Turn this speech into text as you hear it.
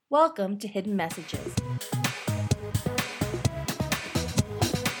Welcome to Hidden Messages.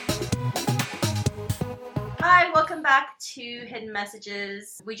 Hi, welcome back to Hidden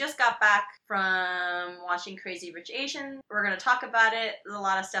Messages. We just got back from watching Crazy Rich Asians. We're going to talk about it. There's a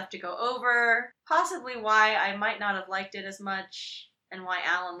lot of stuff to go over. Possibly why I might not have liked it as much and why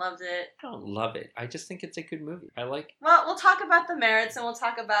Alan loved it. I don't love it. I just think it's a good movie. I like it. Well, we'll talk about the merits and we'll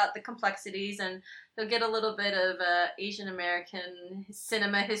talk about the complexities, and you'll get a little bit of Asian American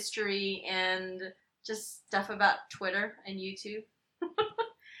cinema history and just stuff about Twitter and YouTube.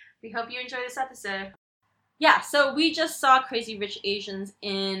 We hope you enjoy this episode. Yeah, so we just saw Crazy Rich Asians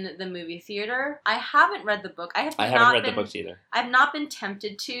in the movie theater. I haven't read the book. I haven't read the books either. I've not been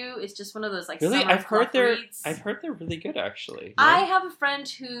tempted to. It's just one of those really. Summer I've heard reads. they're really good actually. I have a friend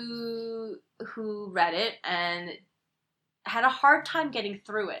who read it and had a hard time getting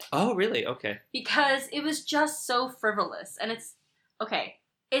through it. Oh, really? Okay. Because it was just so frivolous, and it's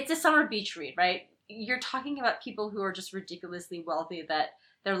a summer beach read, right? You're talking about people who are just ridiculously wealthy that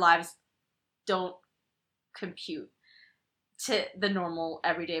their lives don't compute to the normal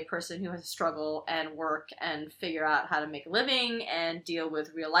everyday person who has to struggle and work and figure out how to make a living and deal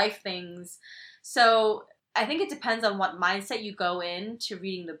with real life things. So I think it depends on what mindset you go into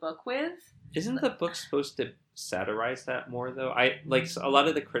reading the book with. Isn't the book supposed to satirize that more though? I like a lot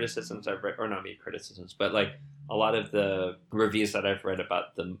of the criticisms I've read, or not me criticisms, but like a lot of the reviews that I've read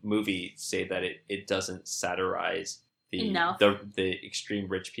about the movie say that it doesn't satirize the extreme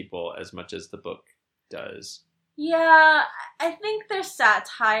rich people as much as the book does. Yeah, I think there's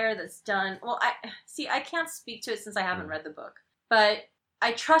satire that's done. Well, I can't speak to it since I haven't read the book, but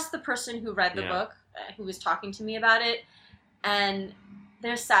I trust the person who read the book, who was talking to me about it, and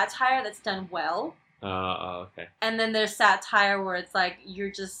there's satire that's done well. Okay. And then there's satire where it's like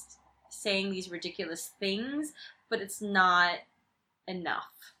you're just saying these ridiculous things, but it's not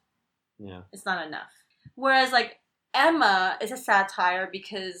enough. Yeah. It's not enough. Whereas like Emma is a satire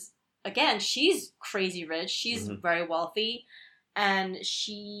because, again, she's crazy rich. She's very wealthy. And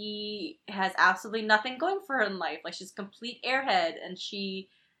she has absolutely nothing going for her in life. Like, she's a complete airhead. And she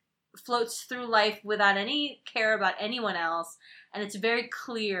floats through life without any care about anyone else. And it's very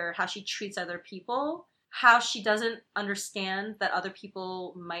clear how she treats other people. How she doesn't understand that other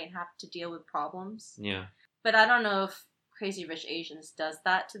people might have to deal with problems. Yeah. But I don't know if Crazy Rich Asians does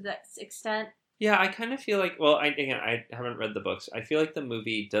that to that extent. Yeah, I kind of feel like, well, I haven't read the books. I feel like the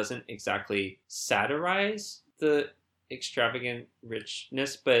movie doesn't exactly satirize the extravagant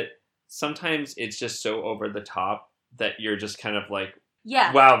richness, but sometimes it's just so over the top that you're just kind of like,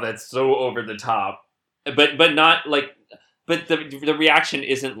 yeah, wow, that's so over the top. But not like, but the reaction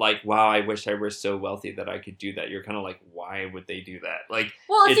isn't like, wow, I wish I were so wealthy that I could do that. You're kind of like, why would they do that? Like,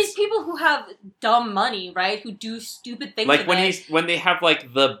 well, it's these people who have dumb money, right? Who do stupid things. Like when they have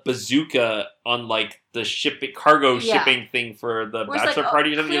like the bazooka on like the cargo shipping thing for the bachelor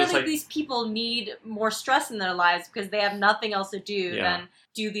party. Clearly, like, these people need more stress in their lives because they have nothing else to do than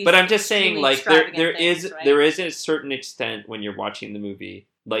do these. But I'm just saying, like there is a certain extent when you're watching the movie,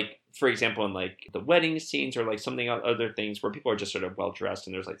 like, for example, in like the wedding scenes or like something other things where people are just sort of well dressed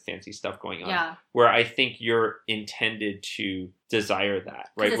and there's like fancy stuff going on, where I think you're intended to desire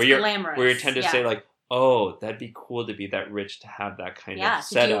that, right? Where you're intended to say like, oh, that'd be cool to be that rich, to have that kind of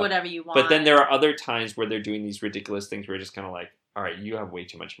setup. To do whatever you want. But then there are other times where they're doing these ridiculous things where you're just kind of like, all right, you have way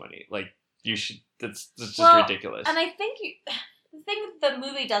too much money. Like, you should. That's just ridiculous. And I think the thing that the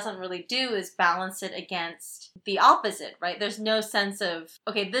movie doesn't really do is balance it against the opposite, right? There's no sense of,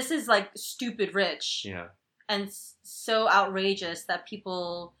 okay, this is like stupid rich. Yeah. And so outrageous that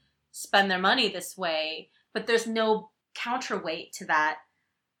people spend their money this way, but there's no counterweight to that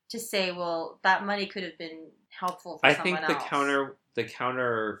to say, well, that money could have been helpful for someone else. I think the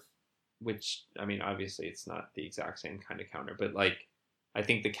counter, which, I mean, obviously it's not the exact same kind of counter, but like, I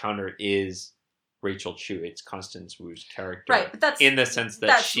think the counter is Rachel Chu. It's Constance Wu's character, right? But that's in the sense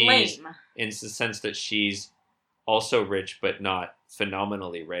that lame. In the sense that she's also rich, but not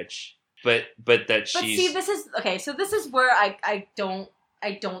phenomenally rich. But see, this is okay. So this is where I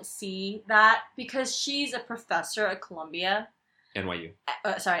don't see that, because she's a professor at Columbia. NYU.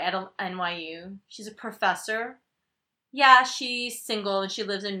 At NYU. She's a professor. Yeah, she's single and she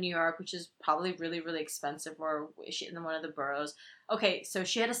lives in New York, which is probably really, really expensive, or is she in one of the boroughs? Okay, so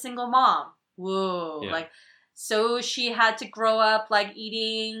she had a single mom. Whoa. Yeah. Like, so she had to grow up like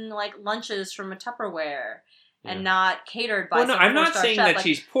eating like lunches from a Tupperware and not catered by some I'm not saying chef. that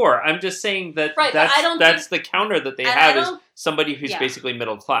she's poor. I'm just saying that that's the counter that they have is somebody who's basically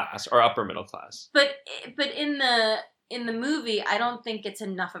middle class or upper middle class. But in the movie, I don't think it's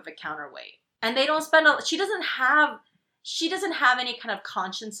enough of a counterweight. And they don't spend she doesn't have she doesn't have any kind of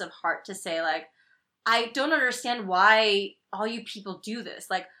conscience of heart to say, like, I don't understand why all you people do this.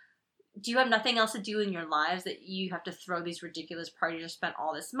 Like, do you have nothing else to do in your lives that you have to throw these ridiculous parties or spend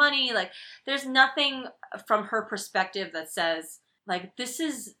all this money? Like, there's nothing from her perspective that says, like, this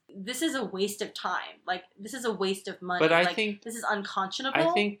is a waste of time. Like, this is a waste of money. But I think this is unconscionable.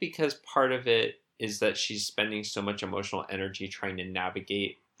 I think because part of it is that she's spending so much emotional energy trying to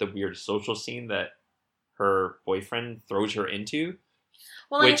navigate the weird social scene that her boyfriend throws her into.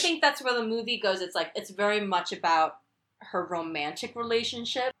 Well, I think that's where the movie goes. It's like, it's very much about her romantic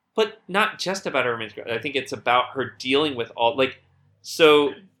relationship. But not just about her romantic. I think it's about her dealing with all, like,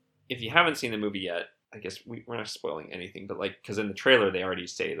 so if you haven't seen the movie yet, I guess we're not spoiling anything, but like, because in the trailer they already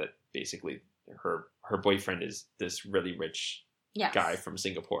say that basically her boyfriend is this really rich guy from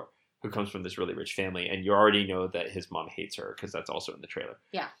Singapore who comes from this really rich family, and you already know that his mom hates her because that's also in the trailer.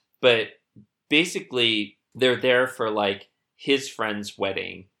 Yeah. But basically, they're there for like his friend's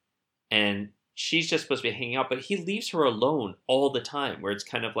wedding, and she's just supposed to be hanging out, but he leaves her alone all the time, where it's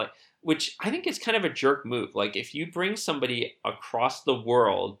kind of like, which I think is kind of a jerk move. Like, if you bring somebody across the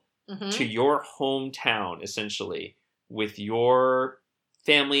world to your hometown, essentially, with your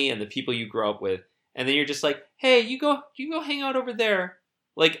family and the people you grew up with, and then you're just like, hey, you go hang out over there.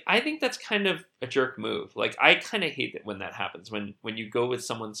 Like, I think that's kind of a jerk move. Like, I kind of hate it when that happens, when you go with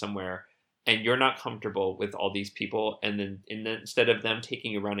someone somewhere and you're not comfortable with all these people, and then instead of them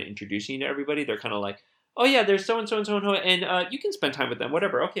taking you around and introducing you to everybody, they're kind of like, oh yeah, there's so-and-so and so-and-so, and you can spend time with them,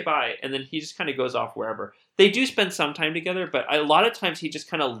 whatever, okay, bye. And then he just kind of goes off wherever. They do spend some time together, but a lot of times he just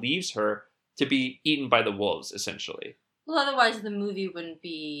kind of leaves her to be eaten by the wolves, essentially. Well, otherwise the movie wouldn't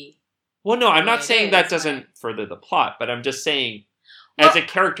be... Well, no, I'm not saying that doesn't further the plot, but I'm just saying, as a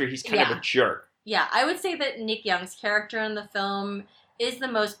character, he's kind of a jerk. Yeah, I would say that Nick Young's character in the film is the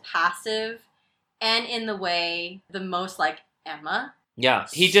most passive, and in the way, the most like Emma. Yeah,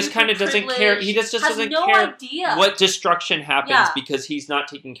 he just kind of doesn't care. He just doesn't care what destruction happens because he's not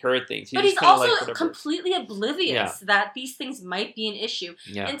taking care of things. But he's also completely oblivious that these things might be an issue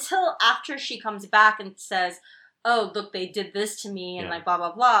until after she comes back and says, oh, look, they did this to me, and like, blah,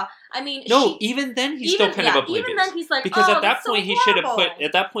 blah, blah. I mean, even then he's still kind of oblivious. Even then he's like, because at that point he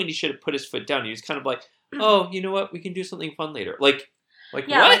should have put his foot down. He was kind of like, oh, you know what? We can do something fun later. Like what?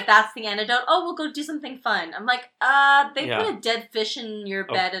 Like that's the antidote. Oh, we'll go do something fun. I'm like, they put a dead fish in your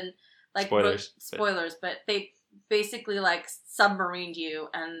bed and like spoilers, but they basically like submarined you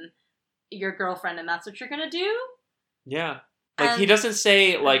and your girlfriend, and that's what you're gonna do. Yeah. Like, he doesn't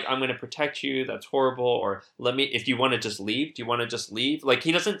say, like, I'm going to protect you, that's horrible, or if you want to just leave, do you want to just leave? Like,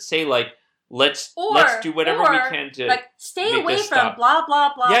 he doesn't say, like, let's do whatever we can to like, stay away from blah,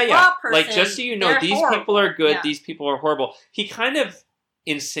 blah, blah, blah person. Like, just so you know, these people are good, these people are horrible. He kind of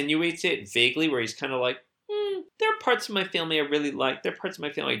insinuates it vaguely, where he's kind of like, there are parts of my family I really like, there are parts of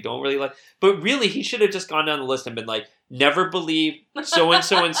my family I don't really like. But really, he should have just gone down the list and been like, never believe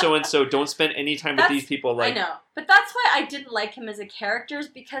so-and-so and so-and-so, don't spend any time with these people. Like, I know. But that's why I didn't like him as a character, is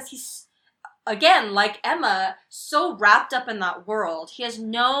because he's, again, like Emma, so wrapped up in that world. He has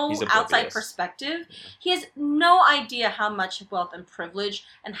no outside perspective. He has no idea how much wealth and privilege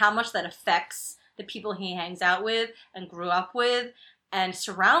and how much that affects the people he hangs out with and grew up with and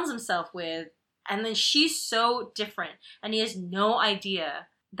surrounds himself with. And then she's so different, and he has no idea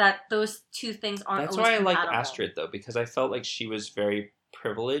that those two things aren't always compatible. That's why I liked Astrid, though, because I felt like she was very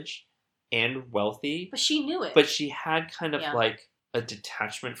privileged and wealthy. But she knew it. But she had kind of like a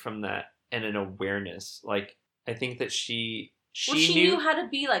detachment from that and an awareness. Like, I think that she knew how to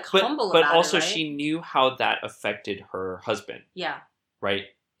be like humble about it, but also right? she knew how that affected her husband. Yeah. Right?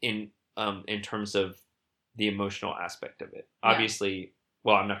 In terms of the emotional aspect of it. Obviously,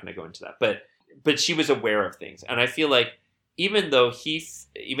 well, I'm not going to go into that, but she was aware of things. And I feel like even though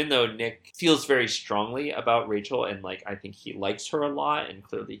Nick feels very strongly about Rachel, and like, I think he likes her a lot, and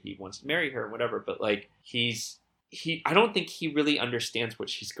clearly he wants to marry her, whatever, but like, I don't think he really understands what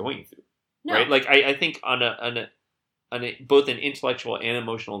she's going through. No. Right? Like, I think on a both an intellectual and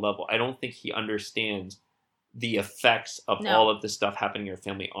emotional level, I don't think he understands the effects of all of the stuff happening in her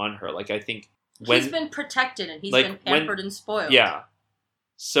family on her. Like, I think he's been protected and he's been pampered and spoiled. Yeah.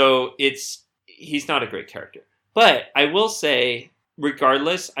 So he's not a great character. But I will say,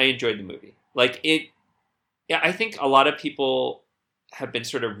 regardless, I enjoyed the movie. Like, I think a lot of people have been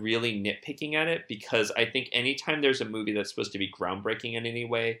sort of really nitpicking at it, because I think anytime there's a movie that's supposed to be groundbreaking in any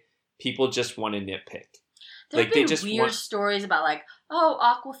way, people just want to nitpick. There have been weird stories about like, oh,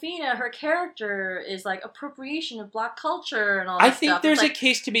 Awkwafina, her character is like appropriation of Black culture and all that stuff. I think there's a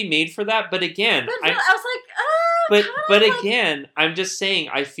case to be made for that, but again... I was like, But again, I'm just saying,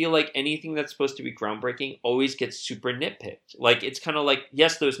 I feel like anything that's supposed to be groundbreaking always gets super nitpicked. Like, it's kind of like,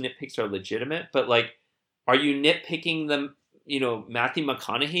 yes, those nitpicks are legitimate, but like, are you nitpicking the, Matthew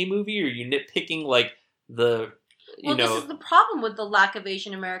McConaughey movie? Or are you nitpicking like the... this is the problem with the lack of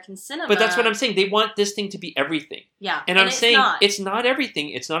Asian American cinema. But that's what I'm saying. They want this thing to be everything. Yeah. And I'm saying it's not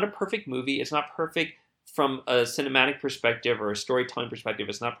everything. It's not a perfect movie. It's not perfect from a cinematic perspective or a storytelling perspective.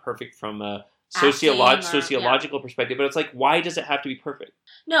 It's not perfect from a sociological perspective. But it's like, why does it have to be perfect?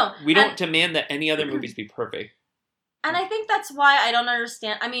 No. We don't demand that any other movies be perfect. And I think that's why I don't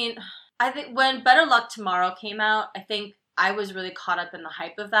understand. I mean, I think when Better Luck Tomorrow came out, I think I was really caught up in the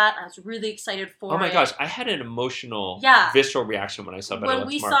hype of that. I was really excited for it. Oh my gosh, I had an emotional, visceral reaction when I saw Better Luck Tomorrow.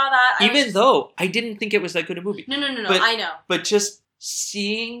 When we saw that, even though I didn't think it was that good a movie. No, I know. But just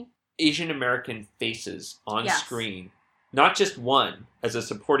seeing Asian American faces on screen, not just one as a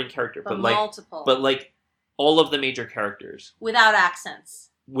supporting character, but like multiple. But like all of the major characters. Without accents.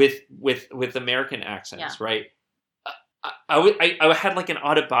 With American accents, right? I had like an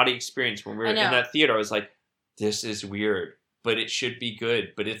out-of-body experience when we were in that theater. I was like, this is weird, but it should be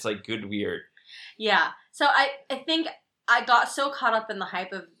good. But it's like good weird. Yeah. So I think I got so caught up in the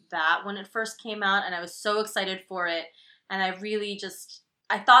hype of that when it first came out, and I was so excited for it. And I really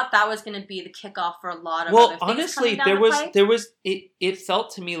I thought that was going to be the kickoff for a lot of other things honestly, coming down there was it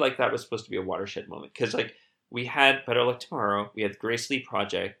felt to me like that was supposed to be a watershed moment. Because like we had Better Luck Tomorrow, we had the Grace Lee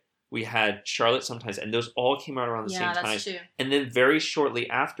Project, we had Charlotte Sometimes, and those all came out around the same time. True. And then very shortly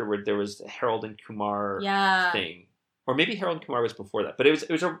afterward, there was the Harold and Kumar thing. Or maybe Harold and Kumar was before that. But it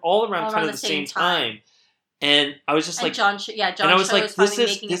was all around kind of the same time. And I was just like... John and I was like, this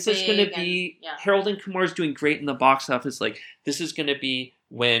is going to be... Harold and Kumar's doing great in the box office. Like, this is going to be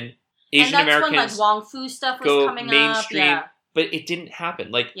when Asian Americans when, like, Wong Fu stuff was coming mainstream. Up. But it didn't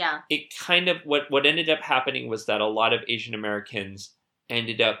happen. Like, it kind of... What ended up happening was that a lot of Asian Americans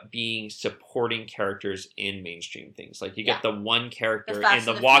ended up being supporting characters in mainstream things. Like, you get the one character in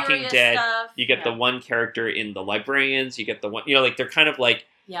The Walking Dead. Stuff. You get the one character in The Librarians. You get the one... like, they're kind of like...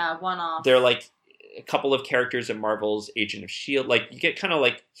 Yeah, one-off. They're like a couple of characters in Marvel's Agent of S.H.I.E.L.D. Like, you get kind of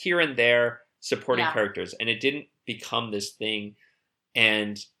like here and there supporting characters. And it didn't become this thing.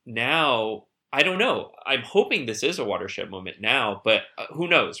 And now... I don't know. I'm hoping this is a watershed moment now, but who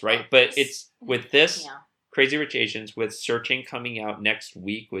knows, right? But it's with this... Crazy Rich Asians, with Searching coming out next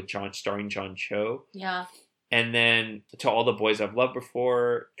week with starring John Cho. Yeah. And then To All the Boys I've Loved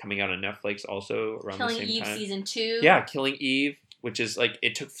Before, coming out on Netflix also around the same time. Killing Eve Season 2. Yeah, Killing Eve, which is like,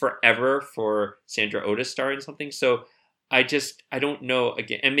 it took forever for Sandra Oh to star in something. So I don't know,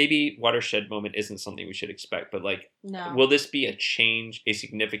 again, and maybe watershed moment isn't something we should expect, but like, will this be a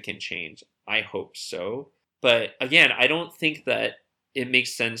significant change? I hope so. But again, I don't think that it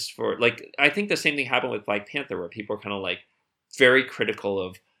makes sense for, like, I think the same thing happened with Black Panther, where people are kind of like very critical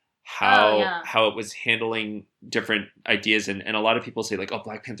of how it was handling different ideas, and a lot of people say like, oh,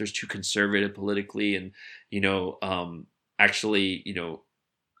 Black Panther's too conservative politically, and actually.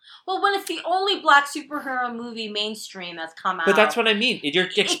 Well, when it's the only Black superhero movie mainstream that's come out. But that's what I mean. You're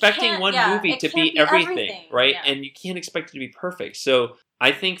expecting one movie to be everything, right? Yeah. And you can't expect it to be perfect. So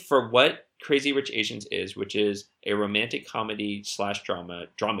I think for what Crazy Rich Asians is, which is a romantic comedy /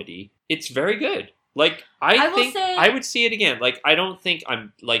 dramedy, it's very good. Like, I would see it again. Like, I don't think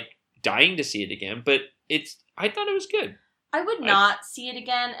I'm like dying to see it again, but I thought it was good. I would not see it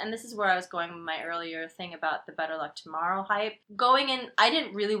again, and this is where I was going with my earlier thing about the Better Luck Tomorrow hype. Going in, I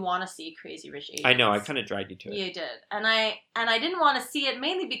didn't really want to see Crazy Rich Asians. I know, I kind of dragged you to it. You did, and I didn't want to see it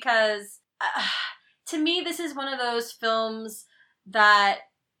mainly because, to me, this is one of those films that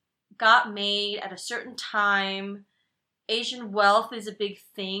got made at a certain time. Asian wealth is a big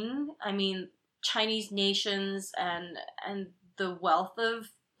thing. I mean, Chinese nations and the wealth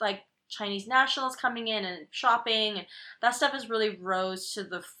of like Chinese nationals coming in and shopping, and that stuff has really rose to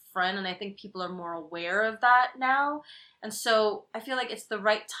the front, and I think people are more aware of that now. And so I feel like it's the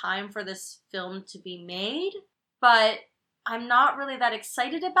right time for this film to be made, but I'm not really that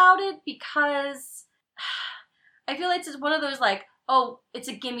excited about it because I feel like it's one of those like, oh, it's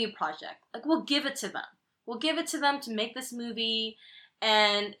a gimme project. Like, we'll give it to them. We'll give it to them to make this movie,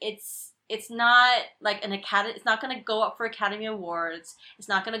 and it's not like an Academy. It's not going to go up for Academy Awards. It's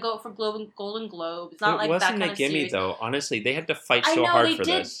not going to go up for Golden Globe. It's not like that kind of series. It wasn't a gimme, though. Honestly, they had to fight so hard for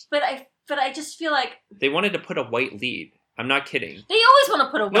this. But I just feel like they wanted to put a white lead. I'm not kidding. They always want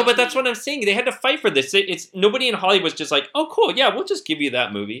to put a white lead. No, but that's what I'm saying. They had to fight for this. It's nobody in Hollywood was just like, oh, cool, yeah, we'll just give you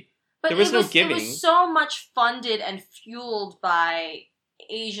that movie. But there was no giving. It was so much funded and fueled by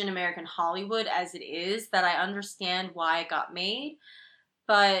Asian American Hollywood as it is that I understand why it got made.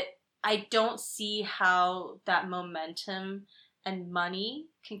 But I don't see how that momentum and money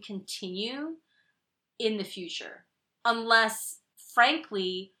can continue in the future. Unless,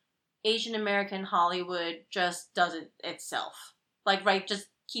 frankly, Asian American Hollywood just does it itself. Like, right, just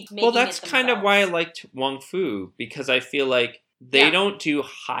keep making it themselves. Well, that's kind of why I liked Wong Fu, because I feel like they don't do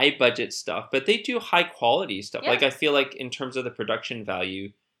high budget stuff, but they do high quality stuff. Yeah. Like, I feel like in terms of the production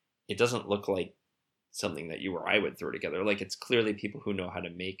value, it doesn't look like something that you or I would throw together. Like, it's clearly people who know how to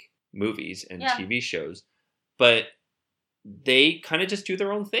make movies and TV shows, but they kind of just do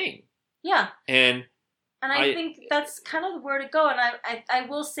their own thing. Yeah. And I think that's kind of where to go. And I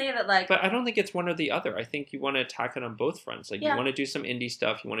will say that, like... But I don't think it's one or the other. I think you want to attack it on both fronts. Like, you want to do some indie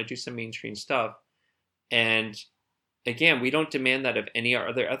stuff. You want to do some mainstream stuff. And, again, we don't demand that of any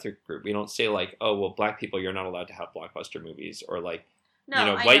other ethnic group. We don't say, like, oh, well, black people, you're not allowed to have blockbuster movies. Or, like,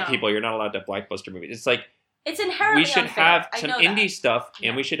 white people, you're not allowed to have blockbuster movies. It's like... It's inherently we should unfair. have some indie stuff,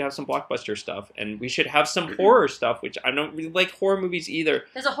 and we should have some blockbuster stuff, and we should have some horror stuff, which I don't really like horror movies either.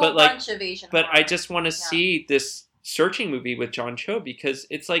 There's a whole bunch of Asian But horror. I just want to see this searching movie with John Cho, because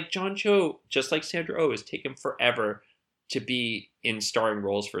it's like John Cho, just like Sandra Oh, has taken forever to be in starring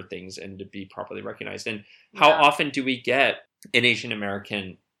roles for things and to be properly recognized. And how often do we get an Asian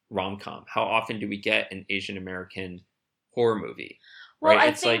American rom-com? How often do we get an Asian American horror movie? Well, right?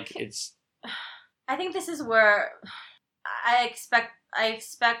 I think this is where I expect,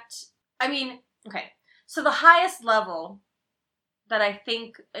 I mean, okay. So the highest level that I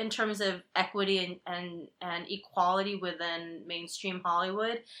think in terms of equity and equality within mainstream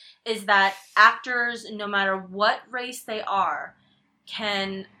Hollywood is that actors, no matter what race they are,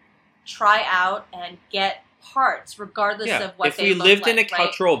 can try out and get parts regardless of what they look like. If we lived in a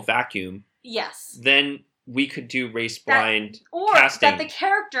cultural vacuum, yes, then we could do race-blind casting. Or that the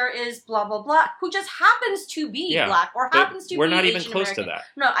character is blah, blah, blah, who just happens to be black or happens to be Asian American. We're not even close to that.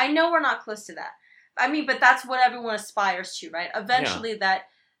 No, I know we're not close to that. I mean, but that's what everyone aspires to, right? Eventually that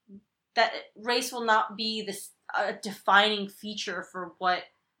race will not be this defining feature for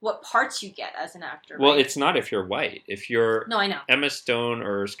what parts you get as an actor. Well, right? It's not if you're white. If you're I know. Emma Stone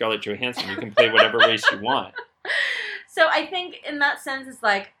or Scarlett Johansson, you can play whatever race you want. So I think in that sense, it's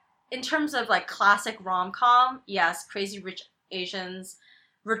like, in terms of like classic rom-com, yes, Crazy Rich Asians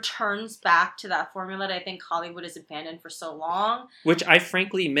returns back to that formula that I think Hollywood has abandoned for so long, which I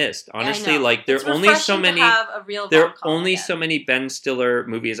frankly missed. Honestly, like there are only so many. So many Ben Stiller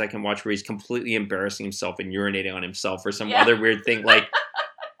movies I can watch where he's completely embarrassing himself and urinating on himself or some other weird thing. Like,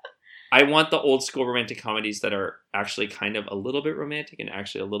 I want the old school romantic comedies that are actually kind of a little bit romantic and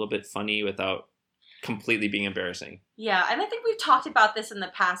actually a little bit funny without completely being embarrassing. Yeah, and I think we've talked about this in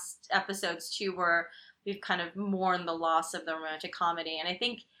the past episodes too, where we've kind of mourned the loss of the romantic comedy, and I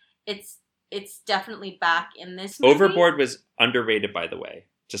think it's definitely back in this movie. Overboard was underrated, by the way.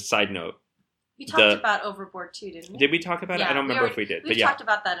 Just side note. We talked about Overboard too, didn't we? Did we talk about it? I don't remember if we did. We talked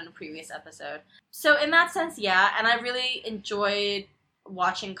about that in a previous episode. So in that sense, and I really enjoyed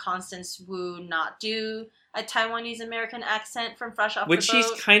watching Constance Wu not do a Taiwanese American accent from Fresh Off the Boat. Which she's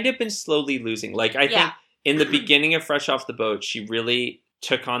kind of been slowly losing. Like, I think in the beginning of Fresh Off the Boat, she really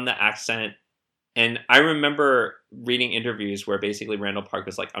took on the accent. And I remember reading interviews where basically Randall Park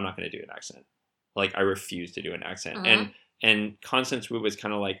was like, I'm not going to do an accent. Like, I refuse to do an accent. Mm-hmm. And Constance Wu was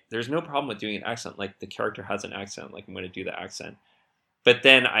kind of like, there's no problem with doing an accent. Like, the character has an accent. Like, I'm going to do the accent. But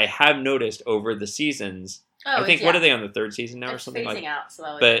then I have noticed over the seasons, I think, what are they on the third season now or something like that? Out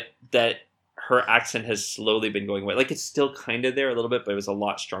slowly. But that her accent has slowly been going away. Like, it's still kind of there a little bit, but it was a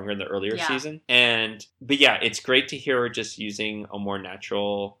lot stronger in the earlier season. But yeah, it's great to hear her just using a more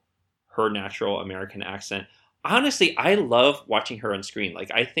natural American accent. Honestly, I love watching her on screen.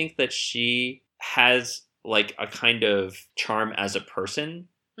 Like, I think that she has like a kind of charm as a person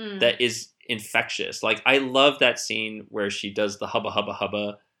that is infectious. Like, I love that scene where she does the hubba hubba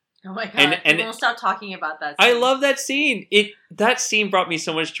hubba. Oh my god! And we'll stop talking about that scene. I love that scene. That scene brought me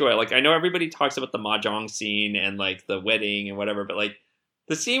so much joy. Like, I know everybody talks about the mahjong scene and like the wedding and whatever, but like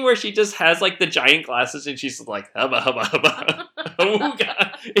the scene where she just has like the giant glasses and she's like hubba hubba hubba. Oh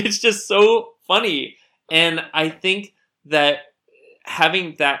god, it's just so funny. And I think that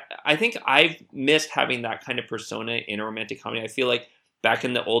I've missed having that kind of persona in a romantic comedy. I feel like back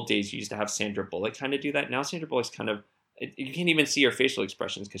in the old days, you used to have Sandra Bullock kind of do that. Now Sandra Bullock's kind of, you can't even see her facial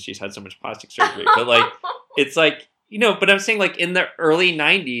expressions because she's had so much plastic surgery. But like, it's like, but I'm saying like in the early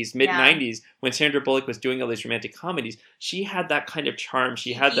 90s, mid 90s, when Sandra Bullock was doing all these romantic comedies, she had that kind of charm.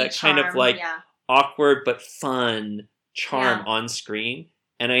 She had that kind of like awkward but fun charm on screen.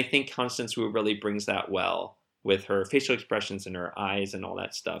 And I think Constance Wu really brings that well with her facial expressions and her eyes and all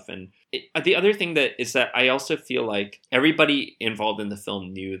that stuff. And the other thing that is that I also feel like everybody involved in the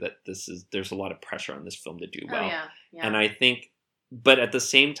film knew that there's a lot of pressure on this film to do well. And I think, but at the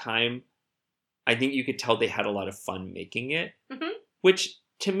same time, I think you could tell they had a lot of fun making it, which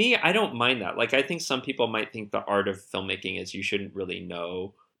to me, I don't mind that. Like, I think some people might think the art of filmmaking is you shouldn't really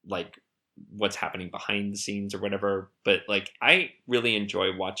know, like, what's happening behind the scenes or whatever, but like I really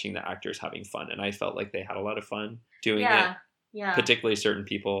enjoy watching the actors having fun, and I felt like they had a lot of fun doing it. Particularly certain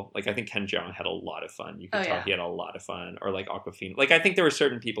people, like I think Ken Jeong had a lot of fun. You could tell he had a lot of fun, or like Awkwafina. Like I think there were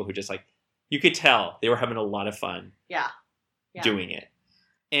certain people who just like you could tell they were having a lot of fun. Doing it,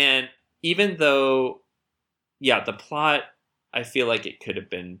 and even though, the plot, I feel like it could have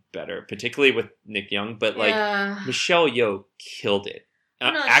been better, particularly with Nick Young, but like Michelle Yeoh killed it.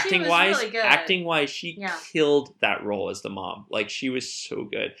 Acting wise, she killed that role as the mom. Like she was so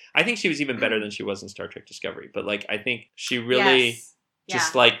good. I think she was even better than she was in Star Trek Discovery. But like, I think she really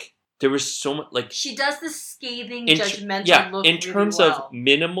just like there was so much like she does this scathing, judgmental look. In terms of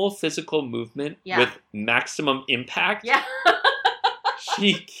minimal physical movement with maximum impact.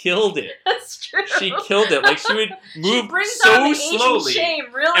 She killed it. That's true. She killed it. Like she would move so slowly. Shame,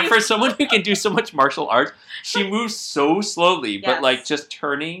 really. And for someone who can do so much martial arts, she moves so slowly. But like just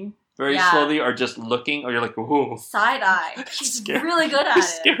turning very slowly, or just looking, or you're like, whoa. Side eye. She's really good at it.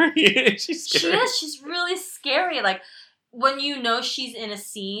 She's scary. She is. She's really scary. Like when you know she's in a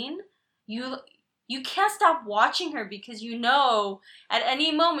scene, you can't stop watching her because you know at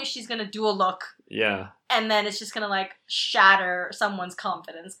any moment she's gonna do a look. Yeah. And then it's just gonna like shatter someone's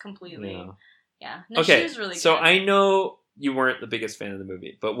confidence completely. Yeah. No, okay. She was really good. So I know you weren't the biggest fan of the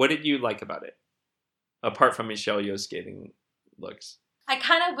movie, but what did you like about it? Apart from Michelle Yeoh's scathing looks. I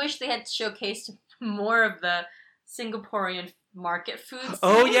kind of wish they had showcased more of the Singaporean market foods.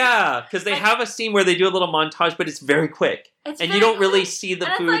 Oh yeah, because they have a scene where they do a little montage, but it's very quick, and you don't really see the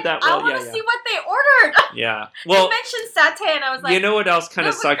food that well. I want to see what they ordered. Yeah, well, you mentioned satay, and I was like, you know what else kind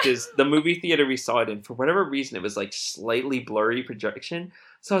of sucked is the movie theater we saw it in. For whatever reason, it was like slightly blurry projection,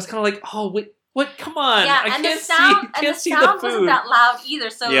 so I was kind of like, oh wait. What? Come on! Yeah, and the sound wasn't that loud either.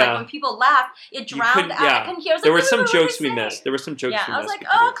 So like when people laughed, it drowned out. I couldn't hear. There were some jokes we missed. There were some jokes we missed. I was like,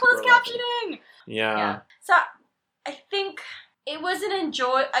 oh, closed captioning. Yeah. So I think it was an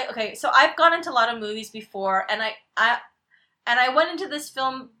okay, so I've gone into a lot of movies before, and I went into this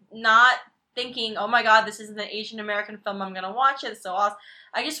film not thinking, oh my god, this is an Asian American film. I'm gonna watch it. It's so awesome.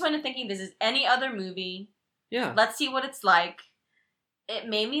 I just went in thinking this is any other movie. Yeah. Let's see what it's like. It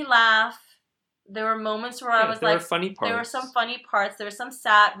made me laugh. There were moments where I was like, funny parts. There were some funny parts. There were some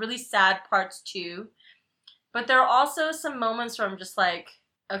really sad parts too. But there are also some moments where I'm just like,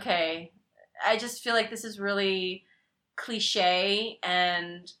 okay, I just feel like this is really cliche,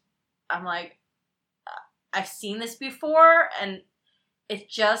 and I'm like, I've seen this before, and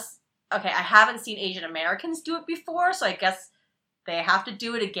it's just, okay, I haven't seen Asian Americans do it before, so I guess they have to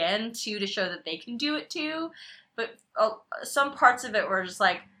do it again too to show that they can do it too. But some parts of it were just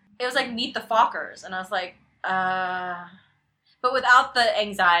like, it was like Meet the Fockers, and I was like, but without the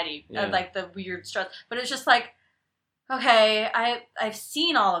anxiety of like the weird stress. But it's just like, okay, I've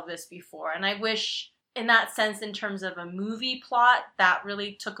seen all of this before, and I wish, in that sense, in terms of a movie plot, that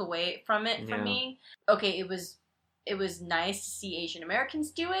really took away from it for me. Okay, it was nice to see Asian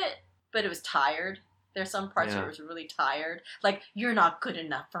Americans do it, but it was tired. There's some parts where it was really tired. Like, you're not good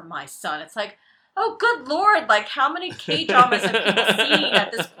enough for my son. It's like, oh, good Lord, like, how many K-dramas have people seen at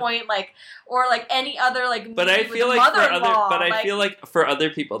this point? Like, or, like, any other, like, movie but I feel with like mother-in-law. I feel like for other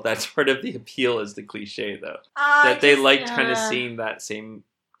people, that's part of the appeal is the cliche, though. That they liked kind of seeing that same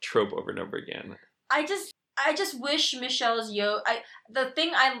trope over and over again. I just wish Michelle Yeoh... the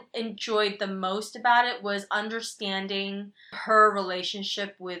thing I enjoyed the most about it was understanding her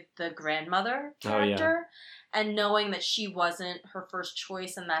relationship with the grandmother character. And knowing that she wasn't her first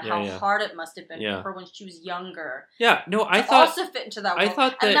choice, and that how hard it must have been for her when she was younger. Yeah, no, I thought... also fit into that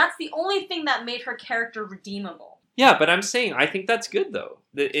role. And that's the only thing that made her character redeemable. Yeah, but I'm saying, I think that's good, though.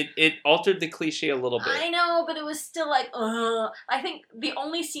 It altered the cliche a little bit. I know, but it was still like, I think the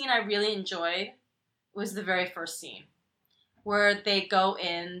only scene I really enjoyed was the very first scene. Where they go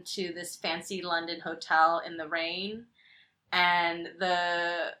into this fancy London hotel in the rain, and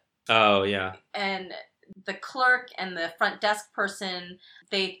Oh, yeah. And the clerk and the front desk person,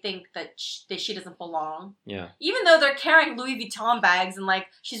 they think that she doesn't belong. Yeah. Even though they're carrying Louis Vuitton bags and, like,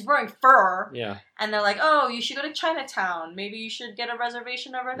 she's wearing fur. Yeah. And they're like, oh, you should go to Chinatown. Maybe you should get a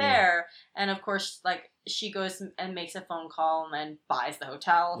reservation over there. And, of course, like, she goes and makes a phone call and then buys the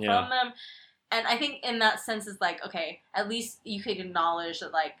hotel from them. And I think in that sense is like, okay, at least you could acknowledge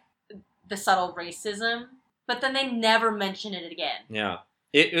that, like, the subtle racism, but then they never mention it again. Yeah.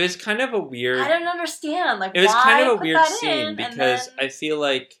 It was kind of a weird... I don't understand. Like, it was why kind of a put weird that scene because I feel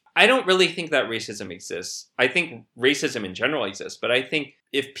like... I don't really think that racism exists. I think racism in general exists, but I think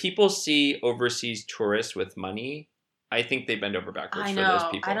if people see overseas tourists with money, I think they bend over backwards for those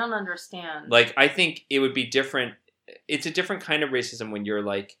people. I don't understand. Like, I think it would be different. It's a different kind of racism when you're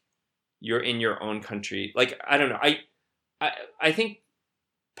like, you're in your own country. Like, I don't know. I think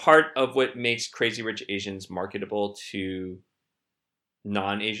part of what makes Crazy Rich Asians marketable to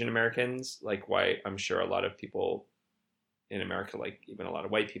non-Asian Americans, like why I'm sure a lot of people in America, like even a lot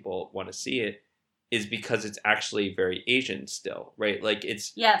of white people, want to see it, is because it's actually very Asian still, right? Like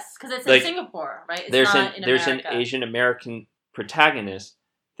it's... Yes, because it's like, in Singapore, right? It's there's not in there's America. An Asian American protagonist.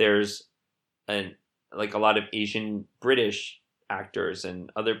 There's like a lot of Asian British actors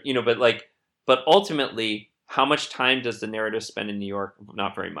and other, but ultimately, how much time does the narrative spend in New York?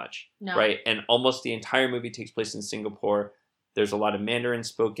 Not very much, no. Right? And almost the entire movie takes place in Singapore. There's a lot of Mandarin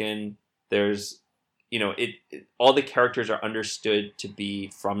spoken. There's, all the characters are understood to be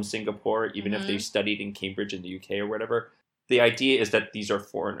from Singapore, even if they studied in Cambridge in the UK or whatever. The idea is that these are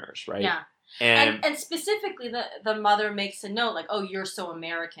foreigners, right? Yeah. And specifically, the mother makes a note like, "Oh, you're so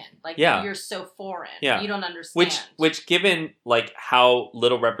American, like you're so foreign, you don't understand." Which, given like how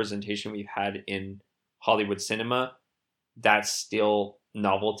little representation we've had in Hollywood cinema, that's still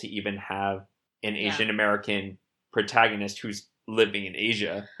novel to even have an Asian American protagonist who's living in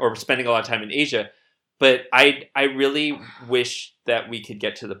Asia or spending a lot of time in Asia. But I really wish that we could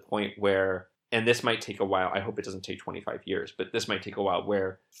get to the point where, and this might take a while. I hope it doesn't take 25 years, but this might take a while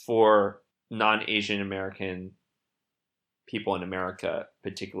where for non-Asian American people in America,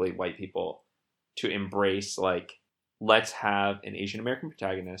 particularly white people, to embrace, like, let's have an Asian American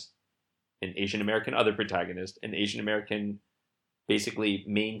protagonist, an Asian American other protagonist, an Asian American basically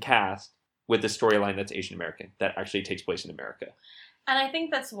main cast with a storyline that's Asian American, that actually takes place in America. And I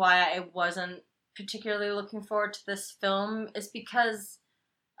think that's why I wasn't particularly looking forward to this film, is because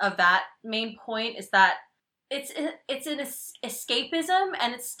of that main point, is that it's an escapism,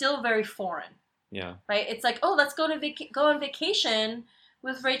 and it's still very foreign. Yeah. Right? It's like, oh, let's go on vacation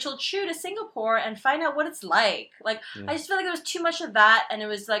with Rachel Chu to Singapore and find out what it's like. Like, I just feel like there was too much of that, and it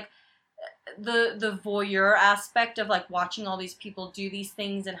was like the voyeur aspect of like watching all these people do these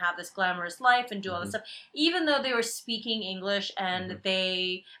things and have this glamorous life and do all this stuff, even though they were speaking English and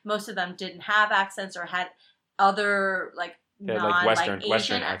most of them didn't have accents or had other like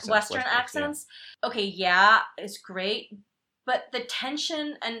Western accents. Yeah. Okay, it's great, but the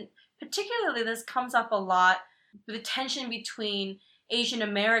tension, and particularly this comes up a lot, the tension between Asian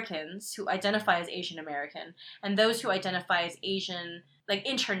Americans who identify as Asian American and those who identify as Asian, like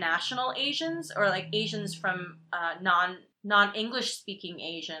international Asians, or like Asians from non-English speaking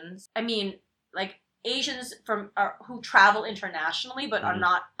Asians. I mean, like Asians from who travel internationally but are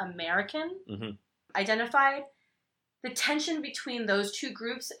not American identified. The tension between those two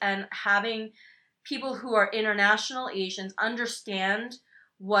groups, and having people who are international Asians understand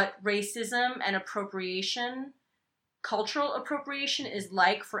what racism and appropriation, cultural appropriation, is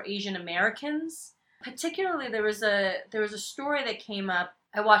like for Asian Americans. Particularly, there was a story that came up.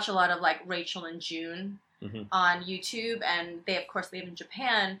 I watch a lot of like Rachel and June on YouTube, and they of course live in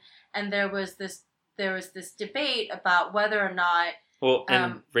Japan. And there was this debate about whether or not. Well,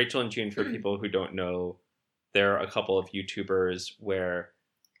 and Rachel and June, for people who don't know, there are a couple of YouTubers where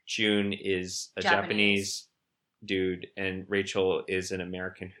June is a Japanese dude, and Rachel is an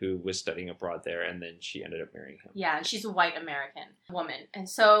American who was studying abroad there, and then she ended up marrying him. Yeah, and she's a white American woman. And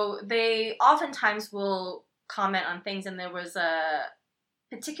so they oftentimes will comment on things, and there was a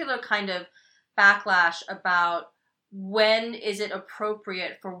particular kind of backlash about when is it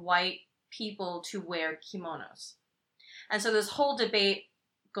appropriate for white people to wear kimonos. And so this whole debate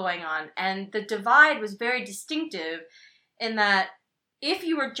going on, and the divide was very distinctive in that if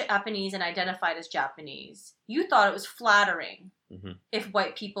you were Japanese and identified as Japanese, you thought it was flattering if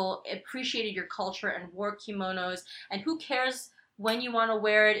white people appreciated your culture and wore kimonos, and who cares when you want to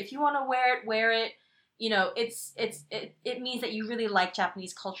wear it. If you want to wear it, wear it. It means that you really like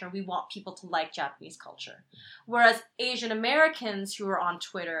Japanese culture, and we want people to like Japanese culture. Whereas Asian Americans who were on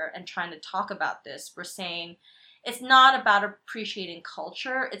Twitter and trying to talk about this were saying, it's not about appreciating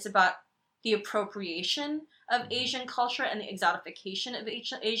culture, it's about the appropriation of Asian culture and the exotification of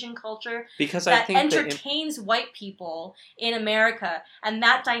Asian culture, because that I think entertains white people in America, and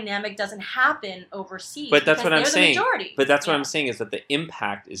that dynamic doesn't happen overseas. But that's what I'm saying. But that's what Yeah. I'm saying is that the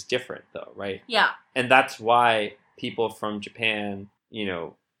impact is different, though, right? Yeah. And that's why people from Japan,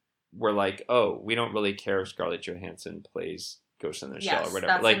 were like, oh, we don't really care if Scarlett Johansson plays Ghost in the Shell or whatever.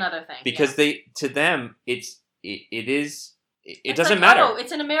 That's like, another thing. Because to them, it doesn't matter. Oh,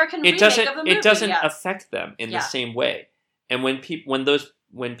 it's an American remake of a movie. It doesn't affect them in the same way. And when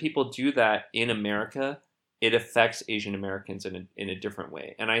people do that in America, it affects Asian Americans in a different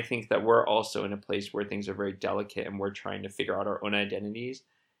way. And I think that we're also in a place where things are very delicate and we're trying to figure out our own identities.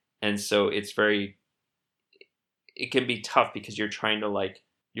 And so it can be tough because you're trying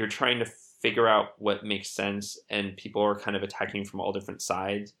to figure out what makes sense, and people are kind of attacking from all different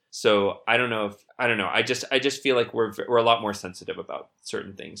sides. So I don't know. I just feel like we're a lot more sensitive about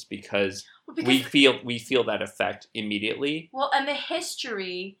certain things because we feel that effect immediately. Well, and the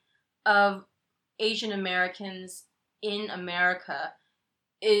history of Asian Americans in America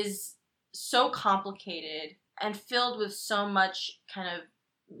is so complicated and filled with so much kind of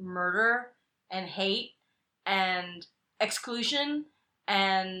murder and hate and exclusion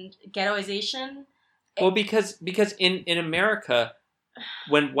and ghettoization. Well, because in America,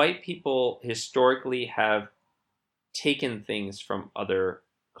 when white people historically have taken things from other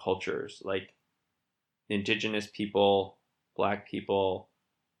cultures, like indigenous people, black people,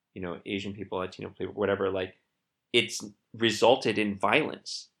 Asian people, Latino people, whatever, like it's resulted in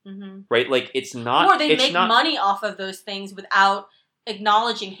violence, right? Like it's not. Or they make money off of those things without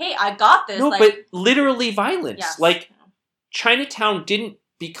acknowledging, hey, I got this. No, but literally violence. Yes. Like Chinatown didn't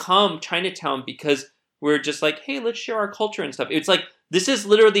become Chinatown because we're just like, hey, let's share our culture and stuff. It's like, this is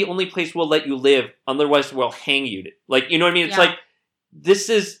literally the only place we'll let you live, otherwise we'll hang you. Like, you know what I mean? It's like, this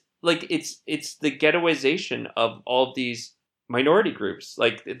is like, it's the ghettoization of all of these minority groups,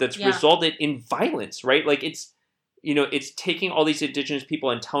 like that's resulted in violence, right? Like it's taking all these indigenous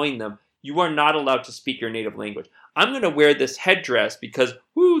people and telling them, you are not allowed to speak your native language. I'm going to wear this headdress because,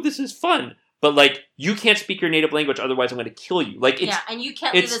 woo, this is fun. But, like, you can't speak your native language, otherwise I'm going to kill you. Like, and you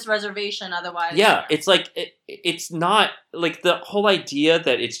can't leave this reservation, otherwise. Yeah, it's like, it's not, like, the whole idea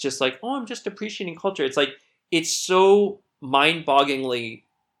that it's just like, oh, I'm just appreciating culture. It's like, it's so mind-bogglingly,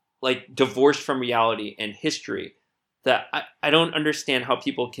 like, divorced from reality and history that I don't understand how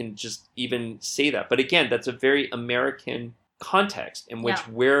people can just even say that. But again, that's a very American context in which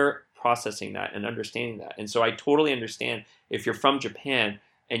we're processing that and understanding that. And so I totally understand if you're from Japan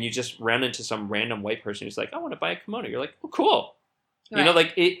and you just ran into some random white person who's like, I want to buy a kimono. You're like, oh, cool. Right.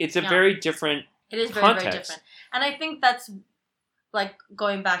 Like it's a very different It is very, very different. And I think that's like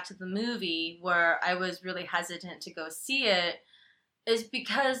going back to the movie where I was really hesitant to go see it is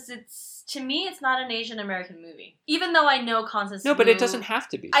because to me, it's not an Asian American movie. Even though I know Constance Wu. No, but it doesn't have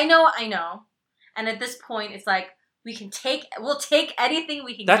to be. I know. And at this point, it's like, we'll take anything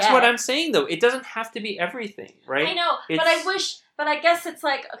we can get. That's what I'm saying, though. It doesn't have to be everything, right? I know, but I guess it's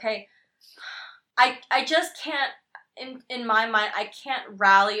like, okay, I just can't, in my mind, I can't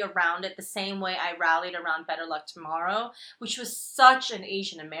rally around it the same way I rallied around Better Luck Tomorrow, which was such an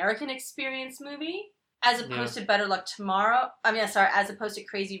Asian American experience movie, as opposed to Better Luck Tomorrow. As opposed to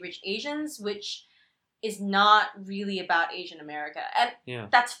Crazy Rich Asians, which is not really about Asian America.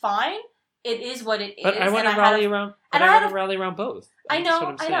 And that's fine. It is what it is. But I want to rally around. But I want to rally around both. I know,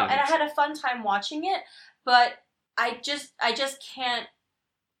 and I had a fun time watching it. But I just can't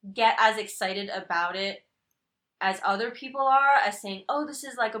get as excited about it as other people are, as saying, "Oh, this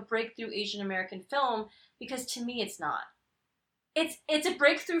is like a breakthrough Asian American film," because to me, it's not. It's a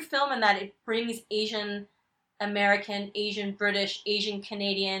breakthrough film in that it brings Asian American, Asian British, Asian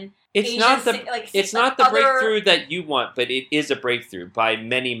Canadian. It's not the breakthrough that you want, but it is a breakthrough by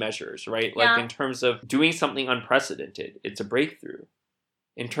many measures, right? Like in terms of doing something unprecedented, it's a breakthrough.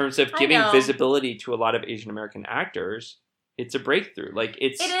 In terms of giving visibility to a lot of Asian American actors, it's a breakthrough. Like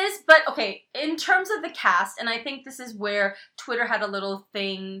it is, but okay, in terms of the cast, and I think this is where Twitter had a little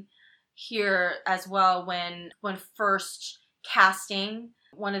thing here as well when first casting.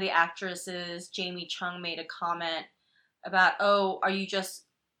 One of the actresses, Jamie Chung, made a comment about, "Oh, are you just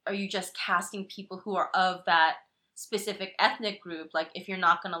casting people who are of that specific ethnic group? Like, if you're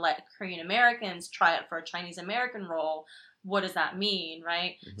not going to let Korean Americans try it for a Chinese American role, what does that mean,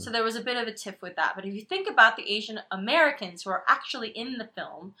 right?" Mm-hmm. So there was a bit of a tiff with that. But if you think about the Asian Americans who are actually in the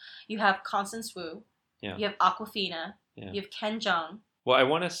film, you have Constance Wu, you have Awkwafina, you have Ken Jeong. Well, I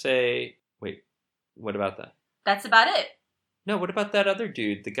want to say, wait, what about that? That's about it. No, what about that other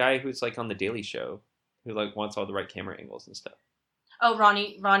dude, the guy who's like on the Daily Show, who like wants all the right camera angles and stuff? Oh,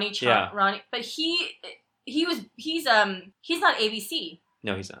 Ronnie Chung. Yeah. Ronnie, but he's not ABC.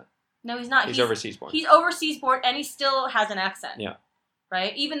 No, he's not. No, he's not. He's overseas born. He's overseas born, and he still has an accent. Yeah.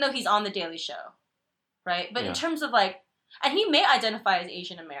 Right? Even though he's on the Daily Show. Right? But in terms of like, and he may identify as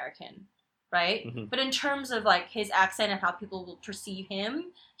Asian American. right? Mm-hmm. But in terms of like his accent and how people will perceive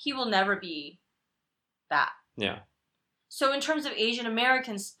him, he will never be that. Yeah. So in terms of Asian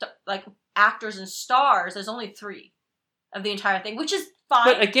American like actors and stars, there's only 3 of the entire thing, which is fine.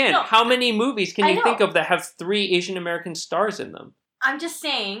 But again, how many movies can you think of that have 3 Asian American stars in them? I'm just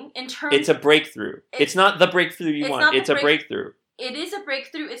saying, in terms... It's a breakthrough. It's not the breakthrough you want. It's a breakthrough. It is a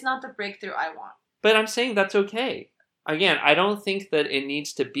breakthrough. It's not the breakthrough I want. But I'm saying that's okay. Again, I don't think that it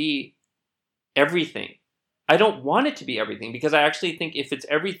needs to be everything. I don't want it to be everything, because I actually think if it's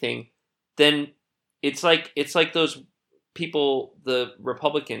everything, then it's like those people, the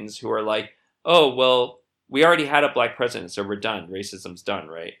Republicans, who are like, oh, well, we already had a black president, so we're done. Racism's done,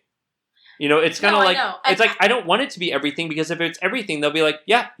 right? You know, it's kind of like, it's like, I don't want it to be everything, because if it's everything, they'll be like,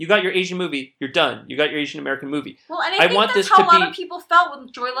 yeah, you got your Asian movie, you're done. You got your Asian American movie. Well, and I think that's how a lot of people felt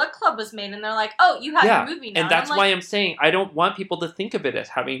when Joy Luck Club was made, and they're like, oh, you have your movie now. And that's why I'm saying I don't want people to think of it as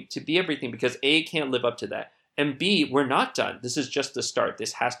having to be everything, because A, it can't live up to that, and B, we're not done. This is just the start.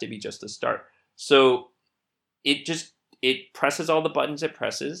 This has to be just the start. So it presses all the buttons it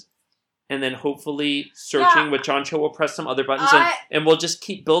presses. And then hopefully Searching with John Cho will press some other buttons, and we'll just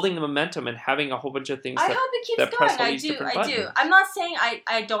keep building the momentum and having a whole bunch of things I hope it keeps going. I do. I'm not saying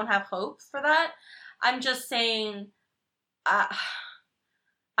I don't have hope for that. I'm just saying I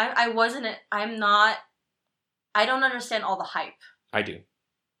don't understand all the hype. I do.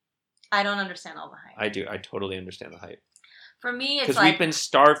 I don't understand all the hype. I do. I totally understand the hype. For me, it's because we've been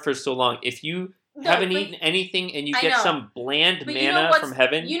starved for so long. If you haven't eaten anything and you get some bland manna from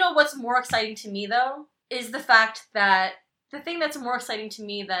heaven. You know what's more exciting to me, though, is the fact that the thing that's more exciting to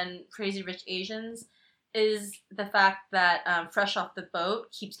me than Crazy Rich Asians is the fact that Fresh Off the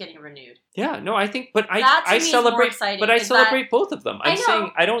Boat keeps getting renewed. Yeah, no, I think, but I celebrate both of them. I'm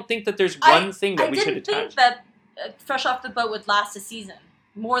saying I don't think that there's one thing that we should attach. I didn't think that Fresh Off the Boat would last a season,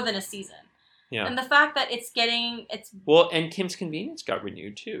 more than a season. Yeah. And the fact that it's well, and Kim's Convenience got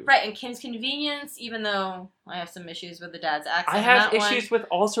renewed too. Right, and Kim's Convenience, even though I have some issues with the dad's accent. I have issues with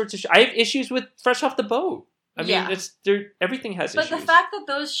all sorts of I have issues with Fresh Off the Boat. I mean, everything has issues. But the fact that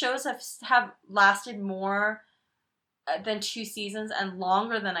those shows have lasted more than 2 seasons and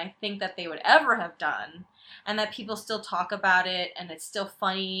longer than I think that they would ever have done, and that people still talk about it, and it's still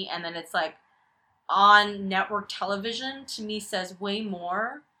funny, and then it's like on network television, to me says way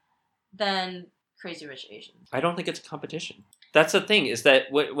more than Crazy Rich Asians. I don't think it's a competition. That's the thing, is that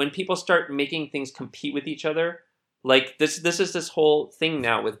when people start making things compete with each other, like this is this whole thing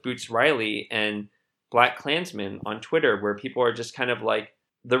now with Boots Riley and Black Klansman on Twitter, where people are just kind of like,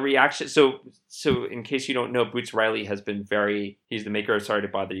 the reaction. So in case you don't know, Boots Riley has been he's the maker of Sorry to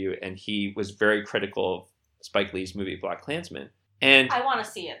Bother You, and he was very critical of Spike Lee's movie Black Klansman. And I want to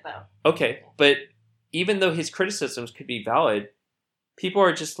see it, though. Okay, but even though his criticisms could be valid, people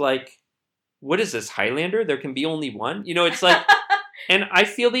are just like, what is this, Highlander? There can be only one? You know, it's like, and I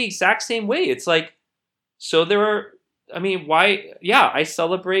feel the exact same way. It's like, so there are, I mean, why? Yeah, I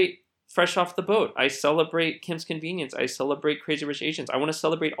celebrate Fresh Off the Boat. I celebrate Kim's Convenience. I celebrate Crazy Rich Asians. I want to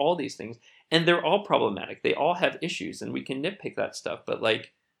celebrate all these things. And they're all problematic. They all have issues, and we can nitpick that stuff. But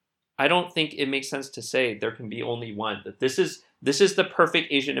like, I don't think it makes sense to say there can be only one. That this is the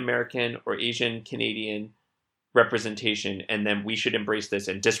perfect Asian American or Asian Canadian representation, and then we should embrace this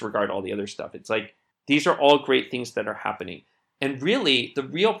and disregard all the other stuff. It's like, these are all great things that are happening. And really, the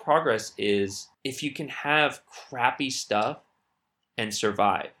real progress is if you can have crappy stuff and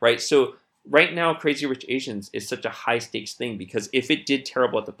survive, right? So right now, Crazy Rich Asians is such a high stakes thing, because if it did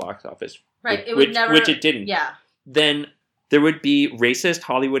terrible at the box office, right, which it didn't, yeah, then there would be racist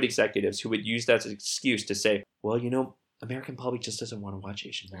Hollywood executives who would use that as an excuse to say, well, you know, American public just doesn't want to watch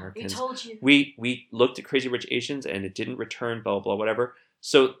Asian Americans. We told you. We looked at Crazy Rich Asians and it didn't return, blah, blah, whatever.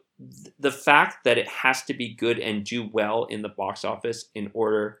 So the fact that it has to be good and do well in the box office in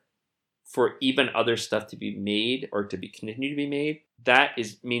order for even other stuff to be made or to continue to be made,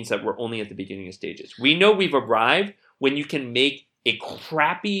 means that we're only at the beginning of stages. We know we've arrived when you can make a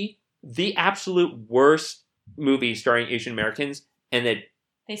crappy, the absolute worst movie starring Asian Americans, and that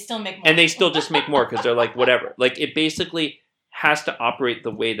they still make more. And they still just make more because they're like, whatever. Like, it basically has to operate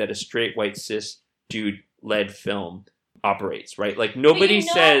the way that a straight white cis dude led film operates, right? Like, nobody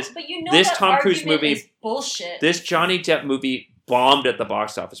says this Tom Cruise movie is bullshit. This Johnny Depp movie bombed at the